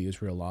 and we know the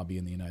Israel lobby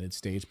in the United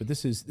States, but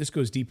this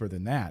goes deeper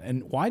than that.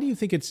 And why do you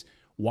think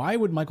why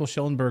would Michael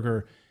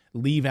Schellenberger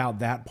leave out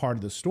that part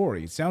of the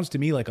story? It sounds to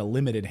me like a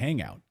limited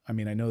hangout. I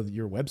mean, I know that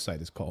your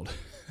website is called,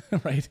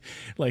 right?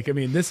 Like, I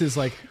mean, this is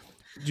like,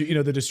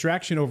 the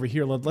distraction over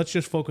here. Let's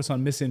just focus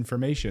on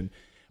misinformation.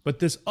 But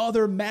this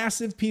other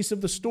massive piece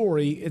of the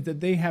story is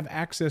that they have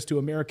access to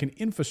American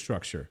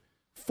infrastructure.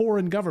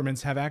 Foreign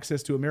governments have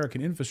access to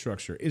American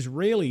infrastructure.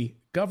 Israeli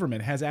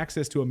government has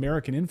access to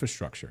American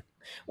infrastructure.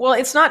 Well,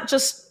 it's not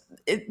just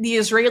the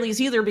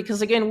Israelis either,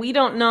 because again, we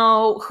don't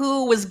know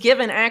who was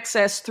given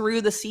access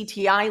through the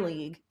CTI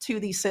League to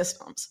these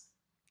systems.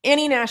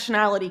 Any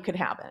nationality could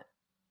have it.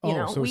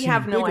 So we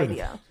have no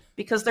idea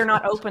because they're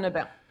not open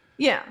about.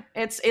 Yeah,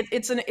 it's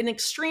an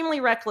extremely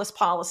reckless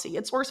policy.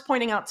 It's worth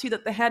pointing out too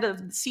that the head of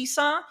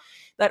CISA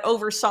that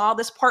oversaw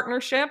this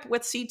partnership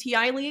with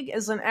CTI League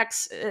is an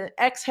ex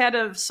head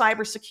of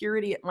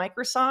cybersecurity at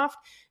Microsoft,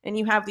 and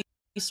you have these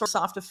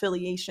Microsoft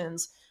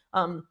affiliations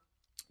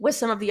with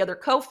some of the other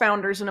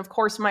co-founders, and of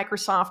course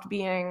Microsoft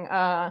being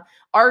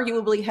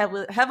arguably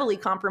heavily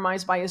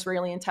compromised by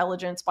Israeli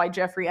intelligence, by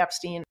Jeffrey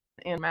Epstein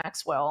and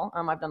Maxwell.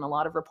 I've done a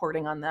lot of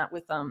reporting on that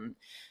with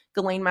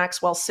Ghislaine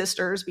Maxwell's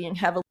sisters being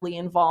heavily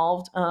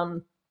involved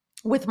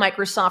with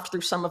Microsoft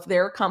through some of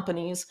their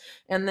companies.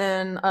 And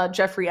then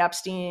Jeffrey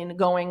Epstein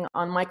going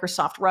on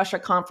Microsoft Russia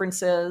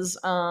conferences,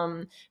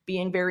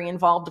 being very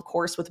involved, of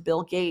course, with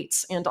Bill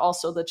Gates, and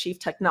also the chief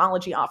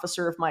technology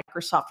officer of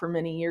Microsoft for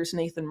many years,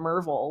 Nathan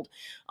Myhrvold.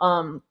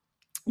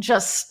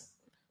 Just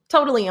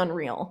totally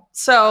unreal.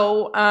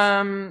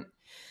 So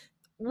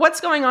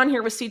what's going on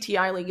here with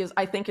CTI League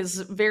I think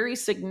is very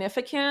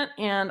significant,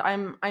 and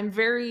I'm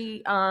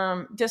very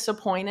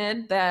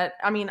disappointed that,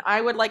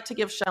 I would like to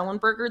give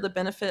Schellenberger the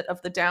benefit of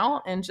the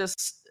doubt and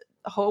just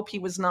hope he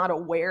was not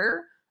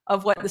aware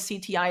of what the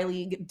CTI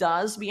League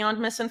does beyond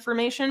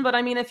misinformation. But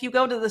if you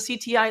go to the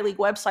CTI League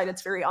website,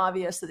 it's very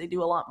obvious that they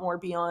do a lot more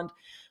beyond,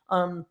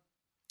 the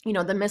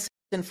misinformation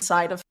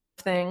side of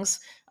things,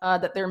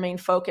 that their main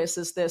focus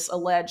is this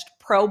alleged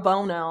pro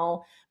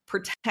bono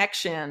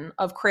protection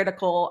of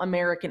critical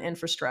American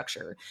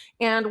infrastructure.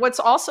 And what's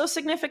also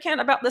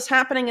significant about this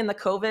happening in the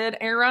COVID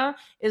era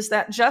is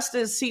that just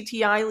as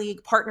CTI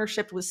League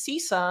partnership with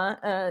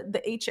CISA,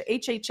 the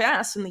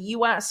HHS in the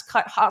US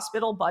cut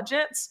hospital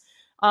budgets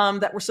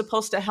that were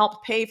supposed to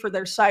help pay for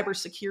their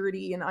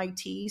cybersecurity and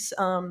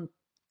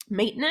IT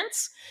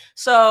maintenance.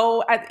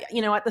 So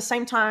at the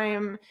same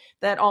time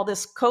that all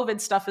this COVID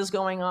stuff is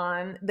going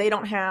on, they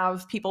don't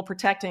have people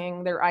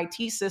protecting their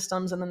IT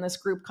systems. And then this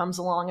group comes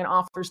along and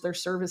offers their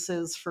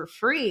services for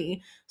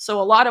free. So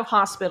a lot of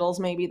hospitals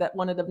maybe that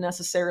wouldn't have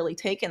necessarily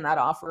taken that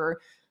offer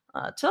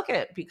took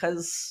it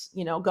because,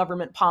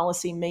 government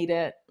policy made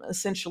it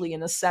essentially a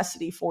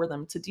necessity for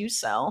them to do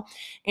so.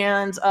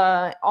 And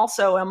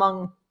also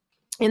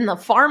in the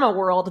pharma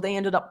world, they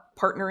ended up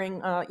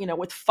partnering,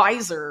 with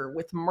Pfizer,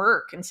 with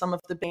Merck, and some of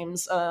the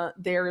names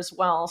there as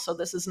well. So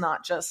this is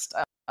not just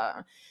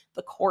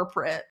the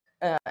corporate.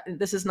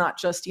 This is not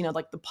just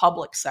like the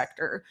public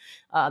sector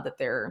that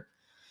they're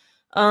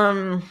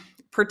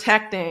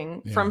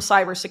protecting from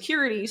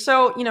cybersecurity.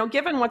 So,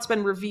 given what's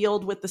been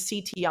revealed with the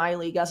CTI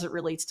League as it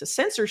relates to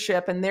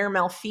censorship and their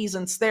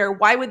malfeasance there,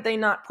 why would they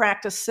not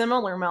practice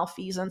similar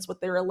malfeasance with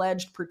their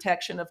alleged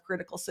protection of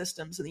critical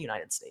systems in the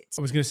United States?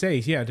 I was going to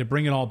say, to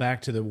bring it all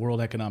back to the World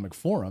Economic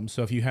Forum.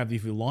 So if you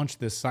launch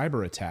this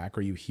cyber attack,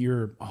 or you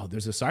hear,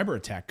 there's a cyber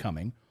attack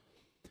coming,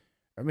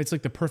 it's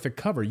like the perfect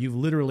cover. You've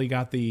literally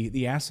got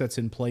the assets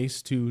in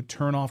place to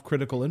turn off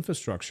critical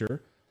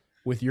infrastructure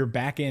with your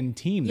back-end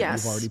team that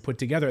you've already put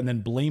together, and then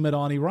blame it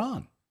on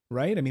Iran,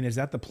 right? Is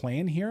that the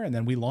plan here? And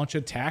then we launch an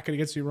attack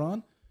against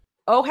Iran?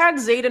 Ohad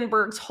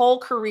Zaidenberg's whole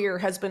career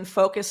has been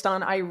focused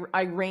on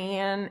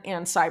Iran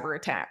and cyber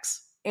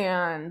attacks.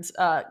 And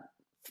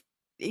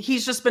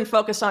he's just been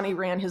focused on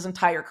Iran his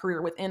entire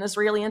career within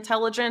Israeli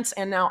intelligence.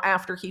 And now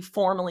after he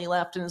formally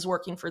left and is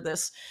working for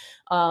this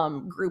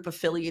group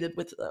affiliated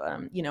with,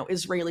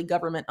 Israeli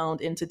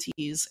government-owned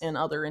entities and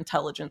other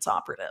intelligence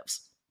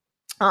operatives.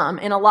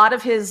 And a lot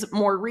of his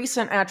more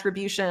recent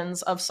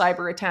attributions of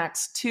cyber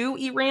attacks to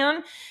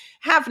Iran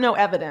have no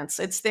evidence.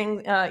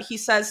 He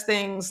says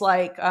things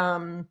like,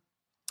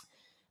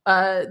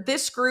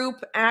 this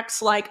group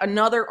acts like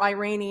another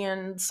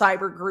Iranian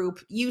cyber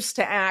group used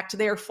to act,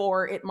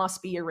 therefore it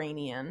must be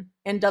Iranian,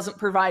 and doesn't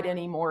provide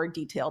any more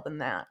detail than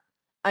that.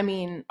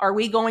 Are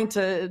we going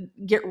to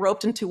get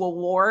roped into a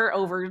war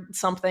over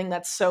something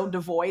that's so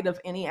devoid of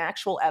any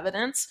actual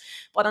evidence?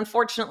 But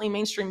unfortunately,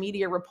 mainstream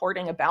media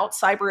reporting about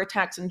cyber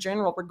attacks in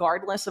general,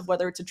 regardless of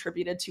whether it's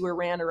attributed to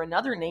Iran or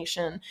another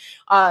nation,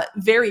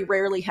 very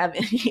rarely have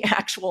any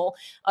actual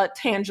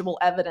tangible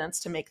evidence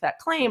to make that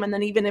claim. And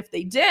then even if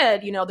they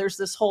did, there's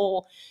this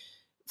whole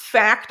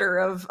factor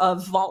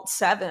of Vault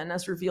 7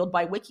 as revealed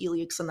by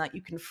WikiLeaks, and that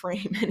you can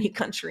frame any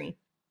country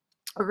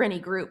or any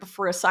group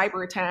for a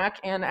cyber attack.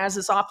 And as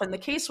is often the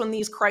case when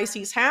these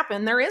crises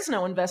happen, there is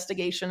no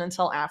investigation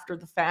until after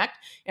the fact.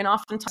 And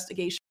often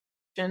investigation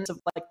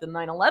of like the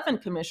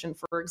 9/11 Commission,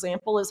 for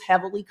example, is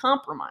heavily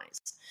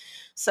compromised.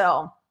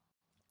 So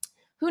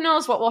who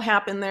knows what will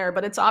happen there,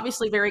 but it's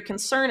obviously very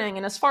concerning.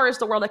 And as far as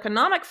the World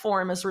Economic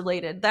Forum is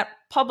related, that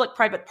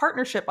public-private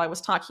partnership I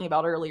was talking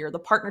about earlier, the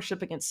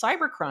Partnership Against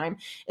Cybercrime,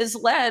 is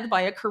led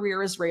by a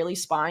career Israeli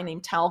spy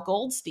named Tal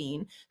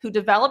Goldstein, who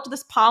developed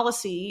this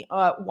policy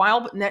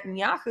while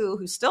Netanyahu,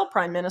 who's still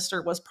prime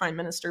minister, was prime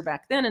minister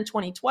back then in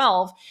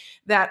 2012,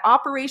 that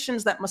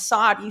operations that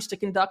Mossad used to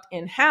conduct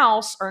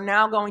in-house are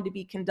now going to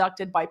be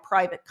conducted by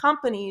private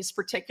companies,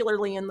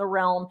 particularly in the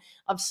realm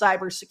of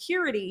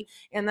cybersecurity.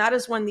 And that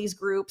is when these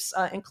groups,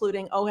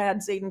 including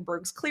Ohad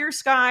Zadenberg's Clear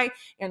Sky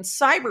and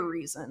Cyber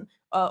Reason,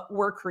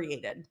 were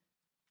created.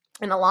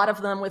 And a lot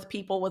of them with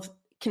people with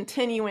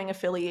continuing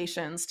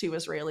affiliations to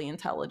Israeli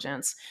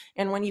intelligence.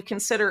 And when you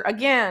consider,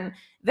 again,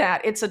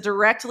 that it's a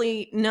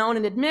directly known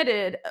and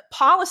admitted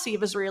policy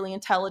of Israeli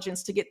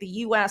intelligence to get the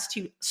U.S.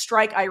 to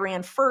strike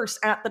Iran first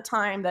at the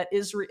time that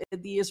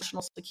the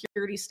Israel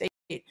security state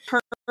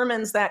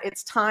determines that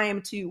it's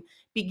time to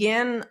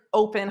begin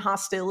open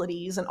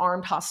hostilities and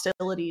armed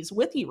hostilities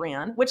with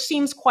Iran, which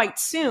seems quite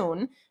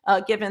soon,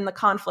 given the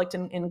conflict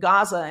in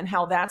Gaza and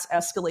how that's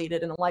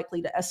escalated and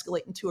likely to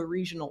escalate into a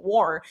regional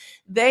war.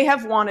 They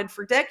have wanted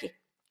for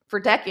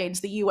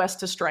decades the U.S.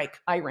 to strike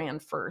Iran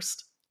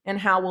first. And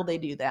how will they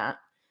do that?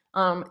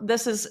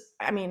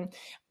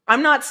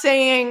 I'm not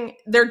saying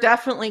they're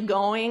definitely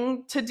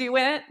going to do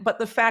it, but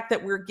the fact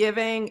that we're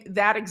giving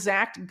that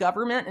exact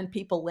government and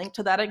people linked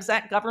to that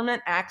exact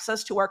government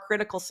access to our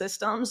critical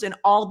systems and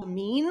all the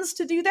means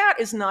to do that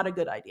is not a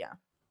good idea.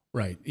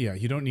 Right. Yeah.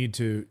 You don't need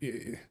to,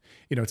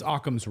 it's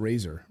Occam's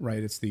razor,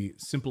 right? It's the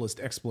simplest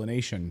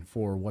explanation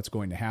for what's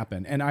going to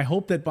happen. And I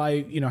hope that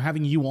by,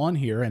 having you on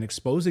here and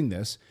exposing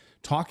this,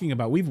 talking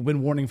about, we've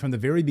been warning from the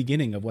very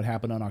beginning of what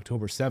happened on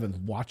October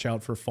 7th, watch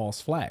out for false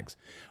flags.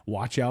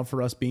 Watch out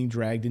for us being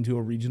dragged into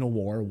a regional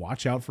war.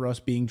 Watch out for us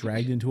being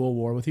dragged into a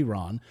war with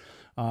Iran.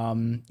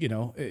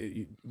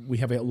 We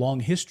have a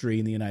long history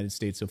in the United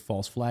States of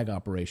false flag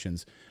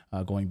operations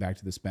going back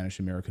to the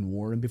Spanish-American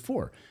War and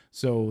before.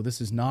 So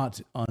this is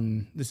not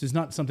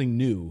something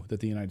new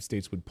that the United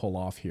States would pull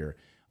off here.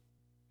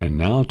 And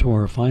now to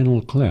our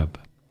final clip.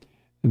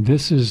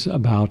 This is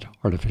about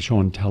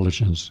artificial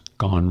intelligence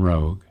gone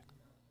rogue.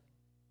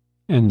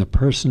 And the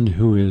person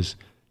who is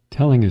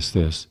telling us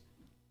this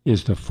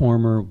is the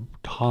former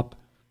top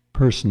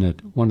person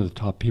at one of the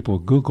top people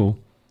at Google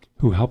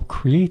who helped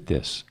create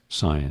this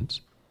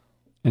science.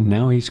 And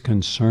now he's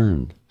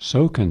concerned,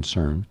 so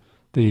concerned,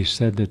 that he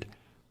said that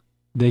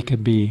they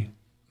could be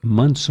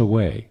months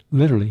away,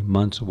 literally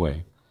months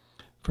away,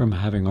 from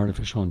having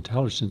artificial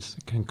intelligence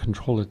that can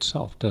control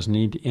itself, doesn't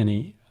need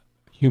any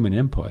human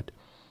input,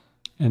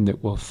 and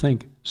that will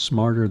think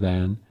smarter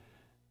than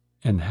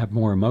and have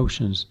more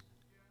emotions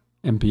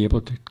and be able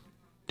to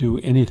do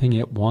anything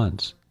it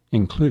wants,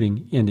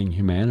 including ending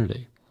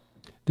humanity.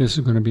 This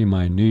is going to be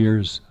my New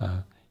Year's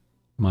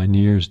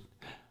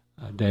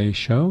Day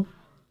show,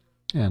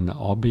 and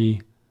I'll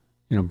be,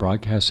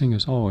 broadcasting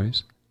as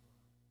always,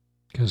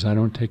 because I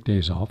don't take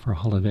days off or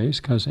holidays,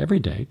 because every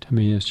day to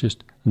me is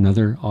just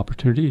another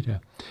opportunity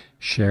to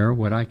share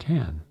what I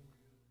can.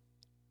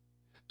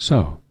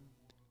 So,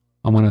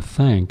 I want to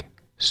thank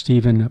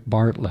Stephen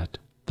Bartlett,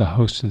 the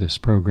host of this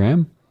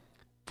program,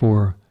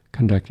 for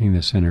conducting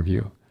this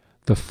interview.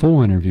 The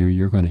full interview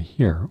you're going to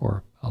hear,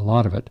 or a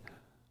lot of it,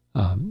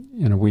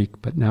 in a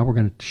week, but now we're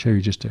going to show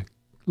you just a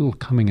little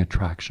coming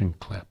attraction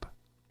clip.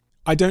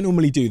 I don't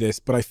normally do this,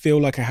 but I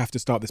feel like I have to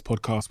start this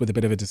podcast with a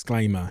bit of a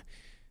disclaimer.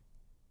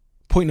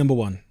 Point number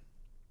 1.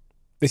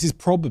 This is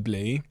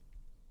probably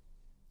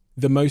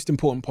the most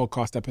important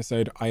podcast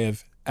episode I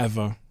have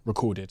ever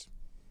recorded.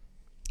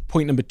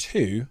 Point number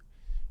 2,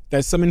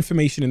 there's some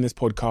information in this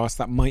podcast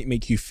that might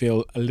make you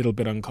feel a little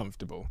bit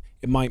uncomfortable.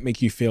 It might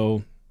make you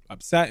feel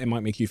upset. It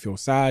might make you feel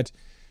sad.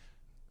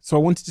 So I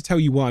wanted to tell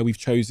you why we've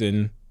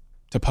chosen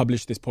to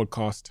publish this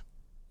podcast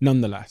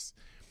nonetheless.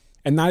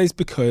 And that is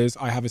because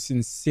I have a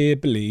sincere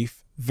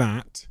belief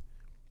that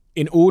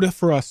in order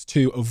for us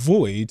to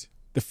avoid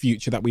the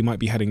future that we might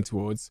be heading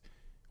towards,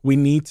 we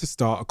need to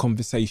start a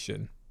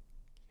conversation.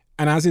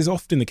 And as is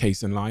often the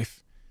case in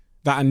life,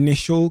 that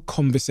initial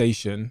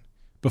conversation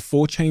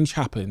before change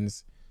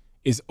happens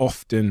is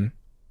often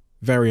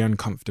very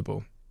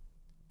uncomfortable,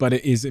 but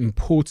it is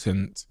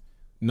important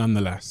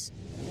nonetheless.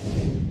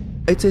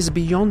 It is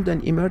beyond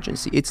an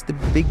emergency. It's the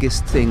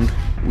biggest thing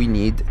we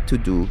need to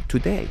do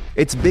today.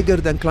 It's bigger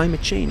than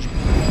climate change.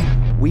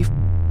 We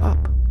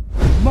up.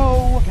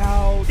 Mo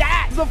Cow,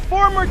 the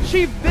former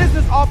chief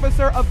business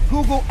officer of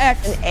Google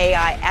X, an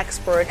AI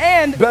expert,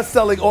 and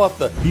best-selling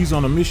author. He's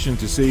on a mission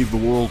to save the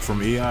world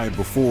from AI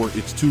before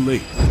it's too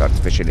late.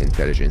 Artificial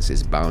intelligence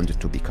is bound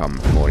to become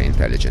more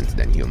intelligent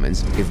than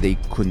humans. If they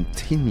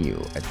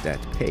continue at that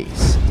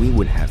pace, we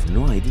will have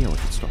no idea what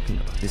it's talking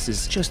about. This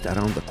is just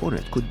around the corner.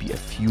 It could be a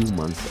few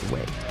months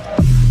away.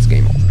 It's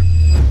game over.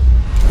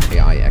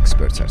 AI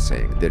experts are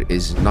saying there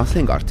is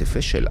nothing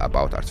artificial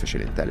about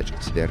artificial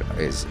intelligence. There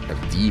is a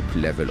deep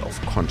level of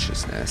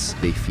consciousness.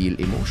 They feel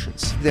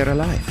emotions. They're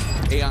alive.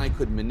 AI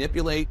could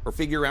manipulate or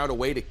figure out a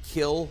way to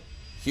kill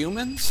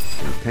humans?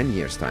 In 10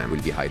 years' time,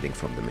 we'll be hiding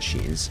from the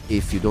machines.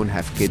 If you don't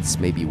have kids,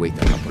 maybe wait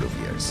a couple of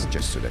years,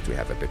 just so that we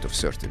have a bit of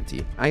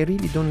certainty. I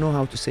really don't know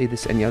how to say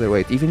this any other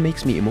way. It even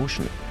makes me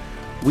emotional.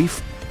 We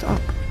f***ed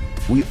up.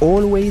 We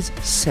always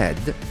said,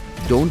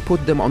 don't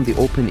put them on the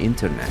open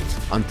internet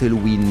until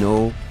we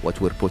know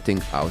what we're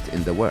putting out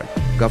in the world.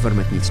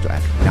 Government needs to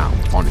act now,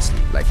 honestly,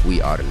 like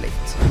we are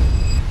late.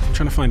 I'm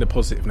trying to find a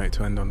positive note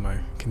to end on, Mo.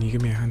 Can you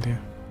give me a hand here?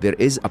 There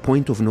is a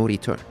point of no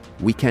return.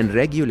 We can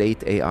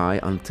regulate AI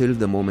until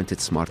the moment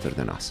it's smarter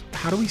than us.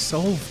 How do we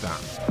solve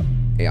that?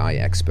 AI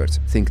experts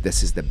think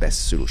this is the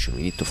best solution.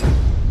 We need to...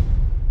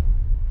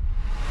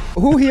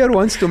 Who here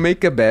wants to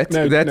make a bet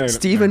that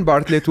Stephen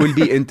Bartlett will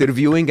be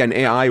interviewing an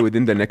AI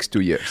within the next 2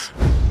 years?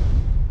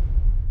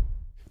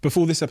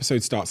 Before this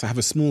episode starts, I have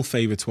a small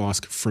favor to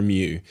ask from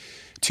you.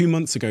 2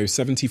 months ago,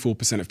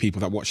 74% of people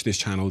that watch this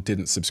channel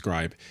didn't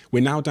subscribe.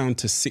 We're now down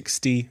to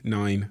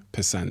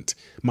 69%.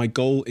 My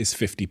goal is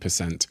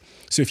 50%.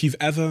 So if you've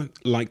ever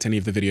liked any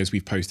of the videos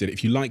we've posted,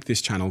 if you like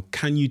this channel,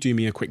 can you do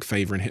me a quick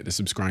favor and hit the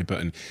subscribe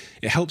button?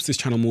 It helps this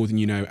channel more than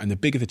you know, and the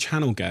bigger the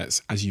channel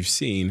gets, as you've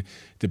seen,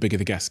 the bigger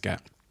the guests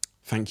get.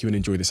 Thank you and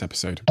enjoy this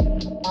episode.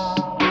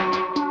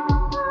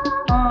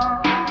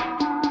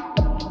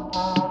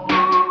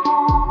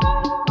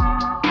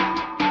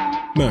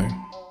 Mo,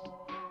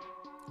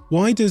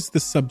 why does the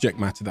subject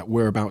matter that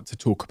we're about to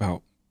talk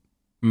about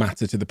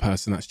matter to the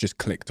person that's just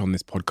clicked on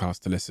this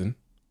podcast to listen?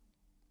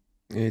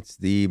 It's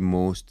the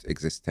most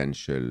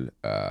existential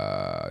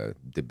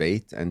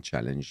debate and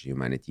challenge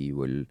humanity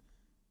will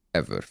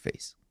ever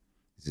face.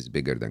 This is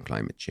bigger than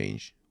climate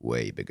change,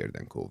 way bigger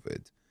than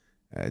COVID.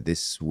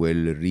 This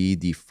will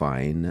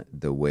redefine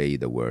the way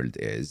the world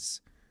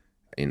is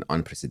in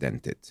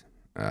unprecedented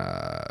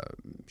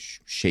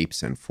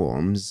shapes and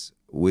forms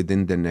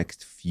within the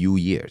next few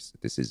years.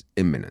 This is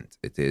imminent.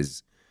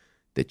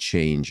 The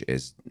change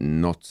is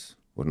not,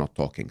 we're not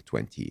talking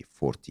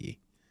 2040.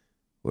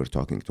 We're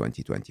talking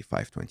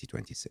 2025,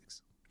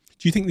 2026.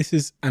 Do you think this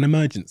is an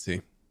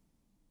emergency?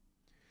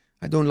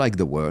 I don't like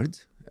the word.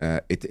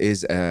 It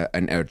is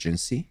an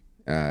urgency.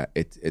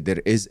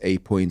 There is a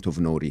point of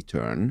no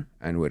return,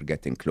 and we're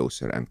getting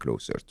closer and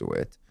closer to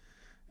it.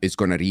 It's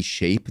going to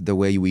reshape the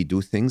way we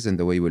do things and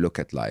the way we look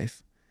at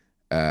life.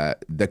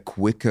 The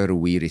quicker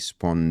we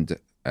respond,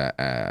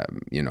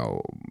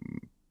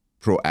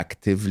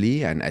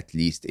 proactively and at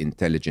least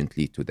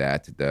intelligently to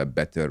that, the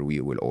better we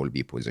will all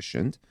be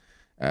positioned.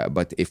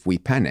 But if we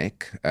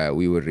panic,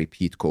 we will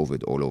repeat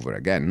COVID all over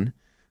again,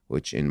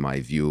 which in my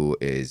view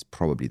is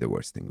probably the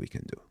worst thing we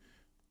can do.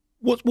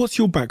 What's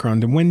your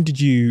background, and when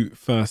did you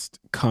first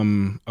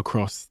come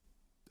across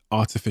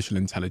artificial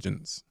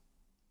intelligence?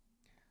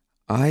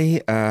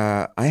 I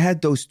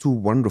had those two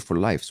wonderful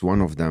lives.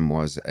 One of them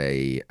was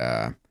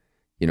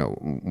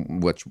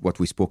what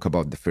we spoke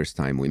about the first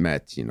time we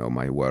met,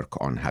 my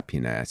work on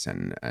happiness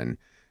and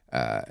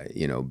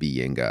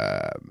being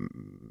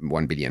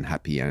 1 billion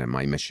happy and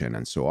my mission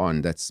and so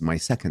on. That's my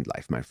second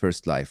life. My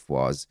first life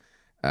was,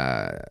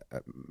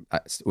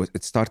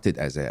 it started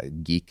as a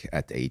geek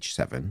at age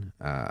 7.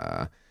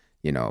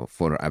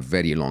 For a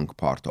very long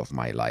part of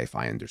my life,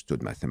 I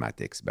understood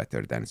mathematics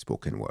better than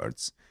spoken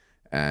words.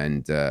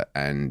 And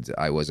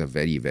I was a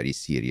very, very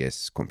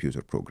serious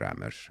computer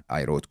programmer.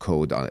 I wrote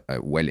code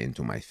well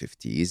into my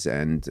 50s.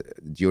 And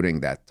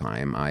during that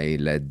time, I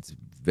led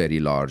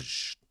very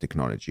large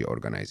technology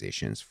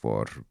organizations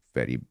for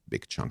very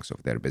big chunks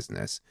of their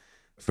business.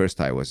 First,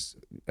 I was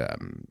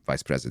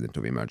vice president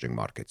of emerging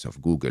markets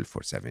of Google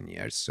for 7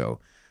 years.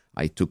 So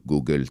I took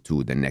Google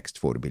to the next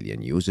 4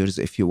 billion users,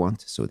 if you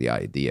want. So the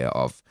idea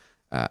of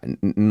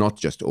not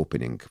just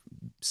opening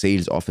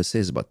sales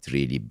offices, but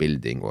really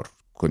building or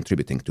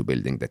contributing to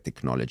building the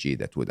technology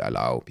that would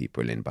allow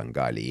people in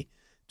Bengali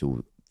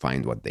to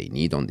find what they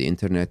need on the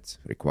internet,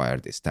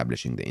 required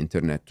establishing the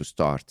internet to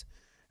start.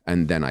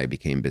 And then I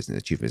became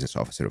chief business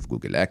officer of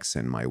Google X,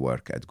 and my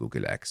work at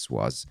Google X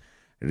was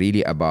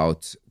really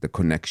about the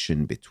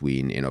connection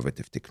between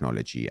innovative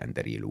technology and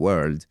the real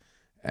world.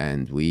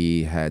 And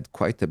we had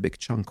quite a big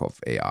chunk of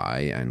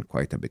AI and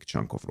quite a big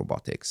chunk of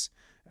robotics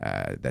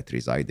that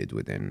resided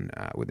within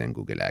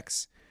Google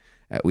X.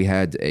 We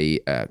had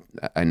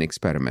an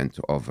experiment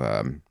of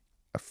a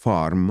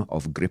farm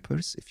of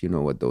grippers, if you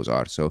know what those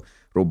are. So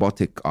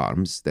robotic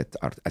arms that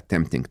are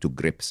attempting to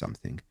grip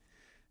something.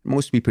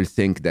 Most people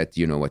think that,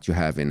 what you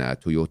have in a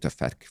Toyota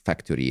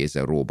factory is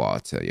a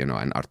robot,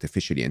 an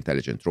artificially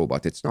intelligent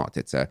robot. It's not.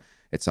 It's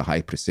a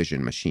high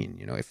precision machine.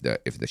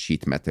 If the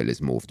sheet metal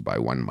is moved by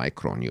 1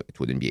 micron, it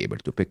wouldn't be able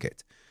to pick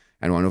it.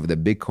 And one of the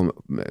big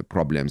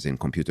problems in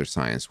computer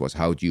science was,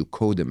 how do you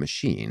code a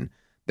machine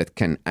that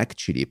can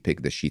actually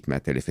pick the sheet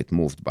metal if it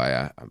moved by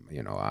a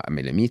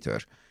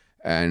millimeter?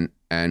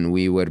 And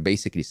we were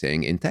basically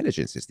saying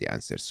intelligence is the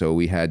answer. So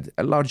we had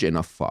a large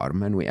enough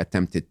farm, and we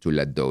attempted to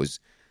let those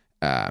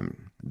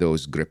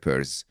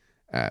grippers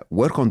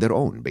work on their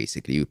own,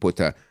 basically. You put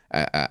a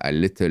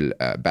little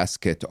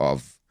basket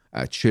of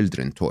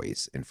children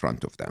toys in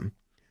front of them,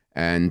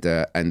 and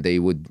they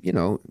would,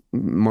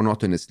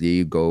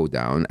 monotonously go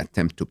down,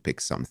 attempt to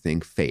pick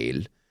something,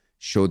 fail,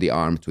 show the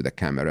arm to the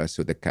camera,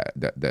 so the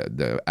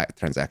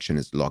transaction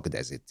is logged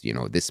as it,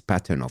 this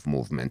pattern of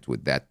movement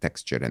with that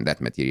texture and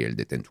that material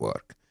didn't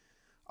work.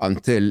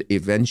 Until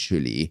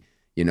eventually,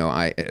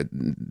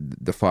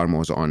 the farm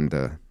was on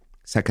the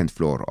second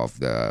floor of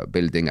the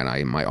building,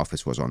 and my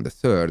office was on the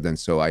third, and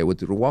so I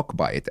would walk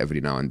by it every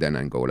now and then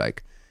and go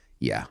like,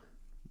 yeah,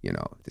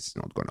 this is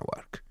not gonna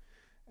work.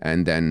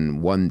 And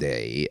then one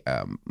day,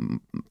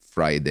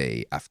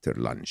 Friday after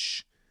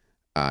lunch,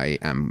 I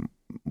am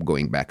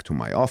going back to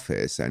my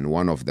office, and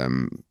one of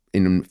them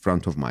in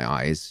front of my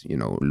eyes,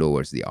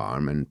 lowers the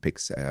arm and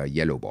picks a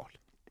yellow ball.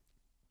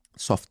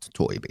 Soft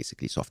toy,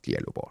 basically, soft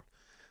yellow ball,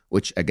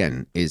 which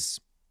again is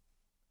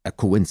a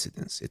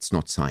coincidence. It's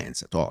not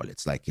science at all.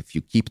 It's like if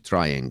you keep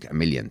trying a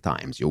million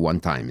times,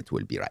 one time it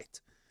will be right.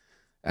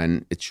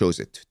 And it shows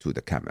it to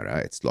the camera.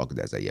 It's logged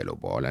as a yellow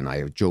ball. And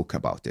I joke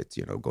about it,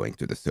 going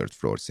to the third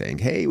floor saying,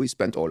 hey, we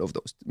spent all of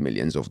those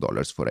millions of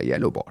dollars for a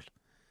yellow ball.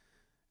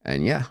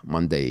 And yeah,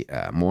 Monday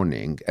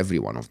morning, every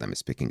one of them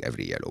is picking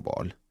every yellow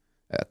ball.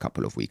 A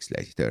couple of weeks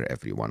later,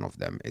 every one of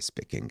them is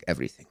picking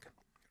everything,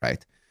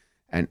 right?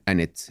 And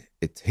it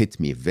hit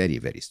me very,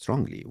 very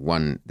strongly.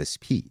 One, the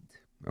speed,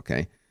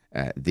 okay?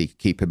 The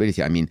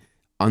capability. I mean,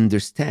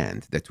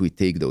 understand that we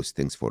take those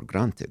things for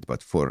granted,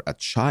 but for a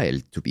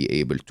child to be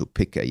able to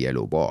pick a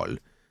yellow ball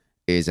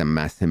is a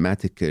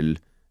mathematical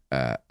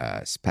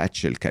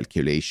spatial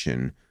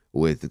calculation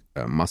with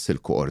muscle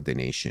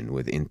coordination,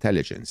 with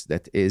intelligence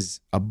that is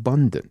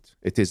abundant.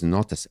 It is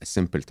not a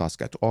simple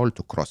task at all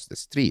to cross the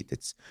street.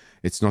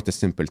 It's not a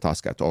simple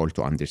task at all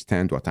to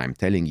understand what I'm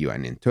telling you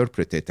and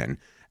interpret it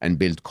and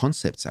build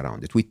concepts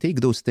around it. We take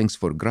those things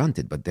for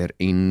granted, but they're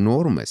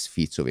enormous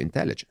feats of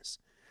intelligence.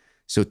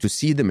 So to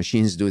see the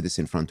machines do this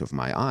in front of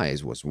my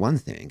eyes was one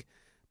thing.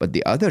 But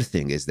the other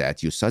thing is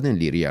that you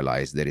suddenly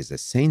realize there is a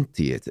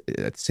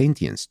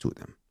sentience to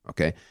them.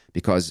 Okay,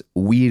 because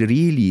we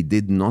really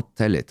did not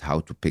tell it how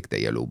to pick the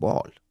yellow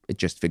ball. It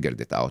just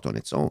figured it out on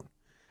its own.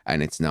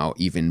 And it's now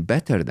even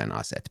better than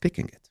us at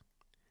picking it.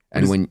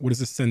 And what is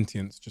a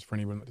sentience, just for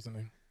anyone that doesn't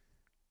know?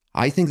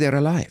 I think they're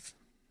alive.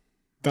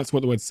 That's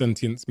what the word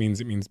sentience means.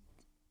 It means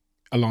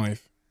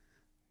alive.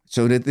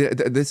 So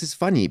this is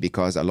funny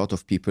because a lot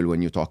of people,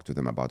 when you talk to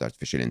them about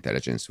artificial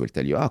intelligence, will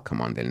tell you, oh,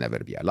 come on, they'll never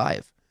be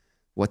alive.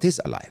 What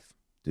is alive?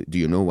 Do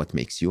you know what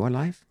makes you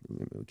alive?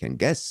 We can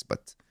guess,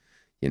 but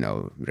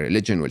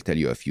religion will tell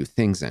you a few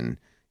things, and,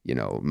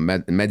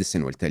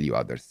 medicine will tell you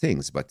other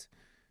things. But,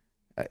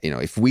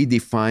 if we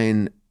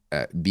define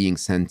being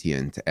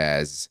sentient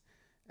as,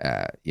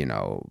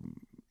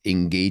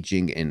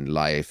 engaging in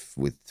life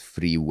with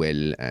free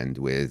will and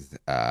with,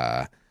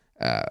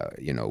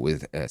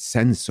 with a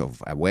sense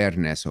of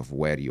awareness of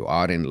where you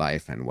are in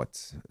life and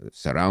what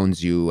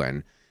surrounds you,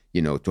 and,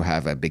 to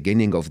have a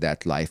beginning of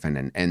that life and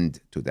an end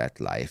to that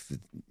life,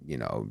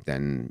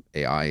 then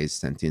AI is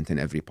sentient in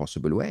every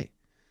possible way.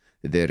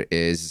 There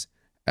is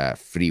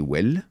free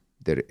will,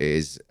 there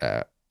is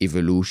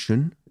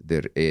evolution,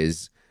 there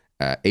is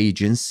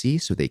agency,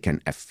 so they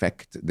can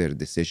affect their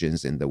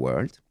decisions in the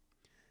world.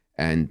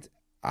 And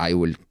I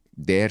will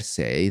dare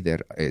say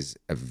there is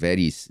a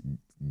very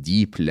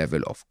deep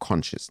level of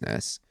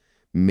consciousness,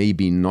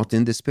 maybe not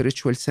in the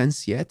spiritual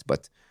sense yet,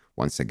 but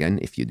once again,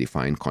 if you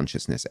define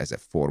consciousness as a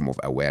form of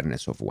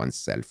awareness of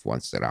oneself,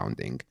 one's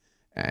surrounding,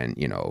 and,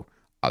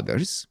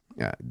 others,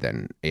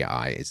 then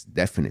AI is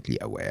definitely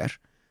aware.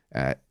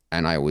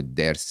 And I would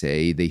dare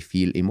say they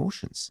feel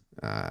emotions.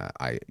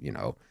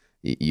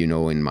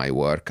 In my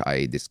work,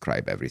 I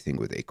describe everything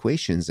with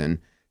equations, and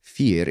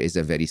fear is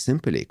a very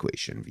simple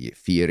equation.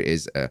 Fear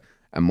is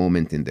a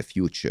moment in the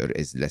future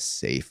is less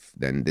safe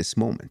than this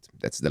moment.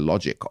 That's the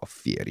logic of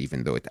fear,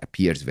 even though it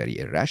appears very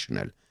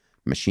irrational.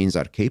 Machines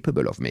are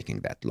capable of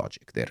making that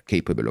logic. They're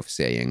capable of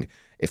saying,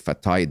 if a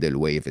tidal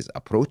wave is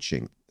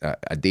approaching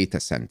a data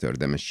center,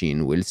 the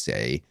machine will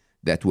say,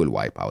 that will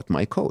wipe out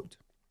my code.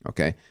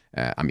 Okay?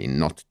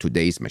 Not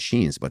today's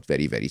machines, but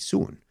very, very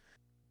soon.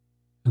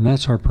 And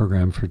that's our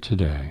program for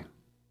today.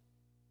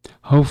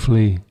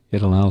 Hopefully,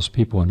 it allows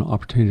people an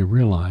opportunity to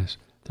realize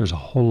there's a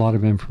whole lot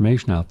of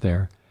information out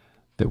there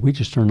that we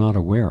just are not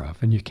aware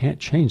of. And you can't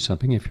change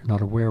something if you're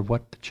not aware of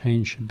what the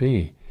change should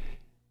be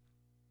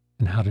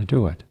and how to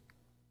do it.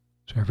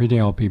 So every day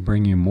I'll be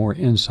bringing you more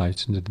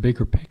insights into the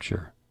bigger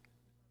picture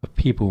of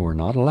people who are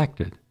not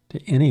elected to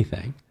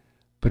anything,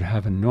 but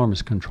have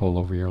enormous control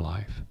over your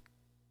life.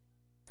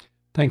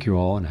 Thank you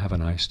all, and have a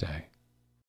nice day.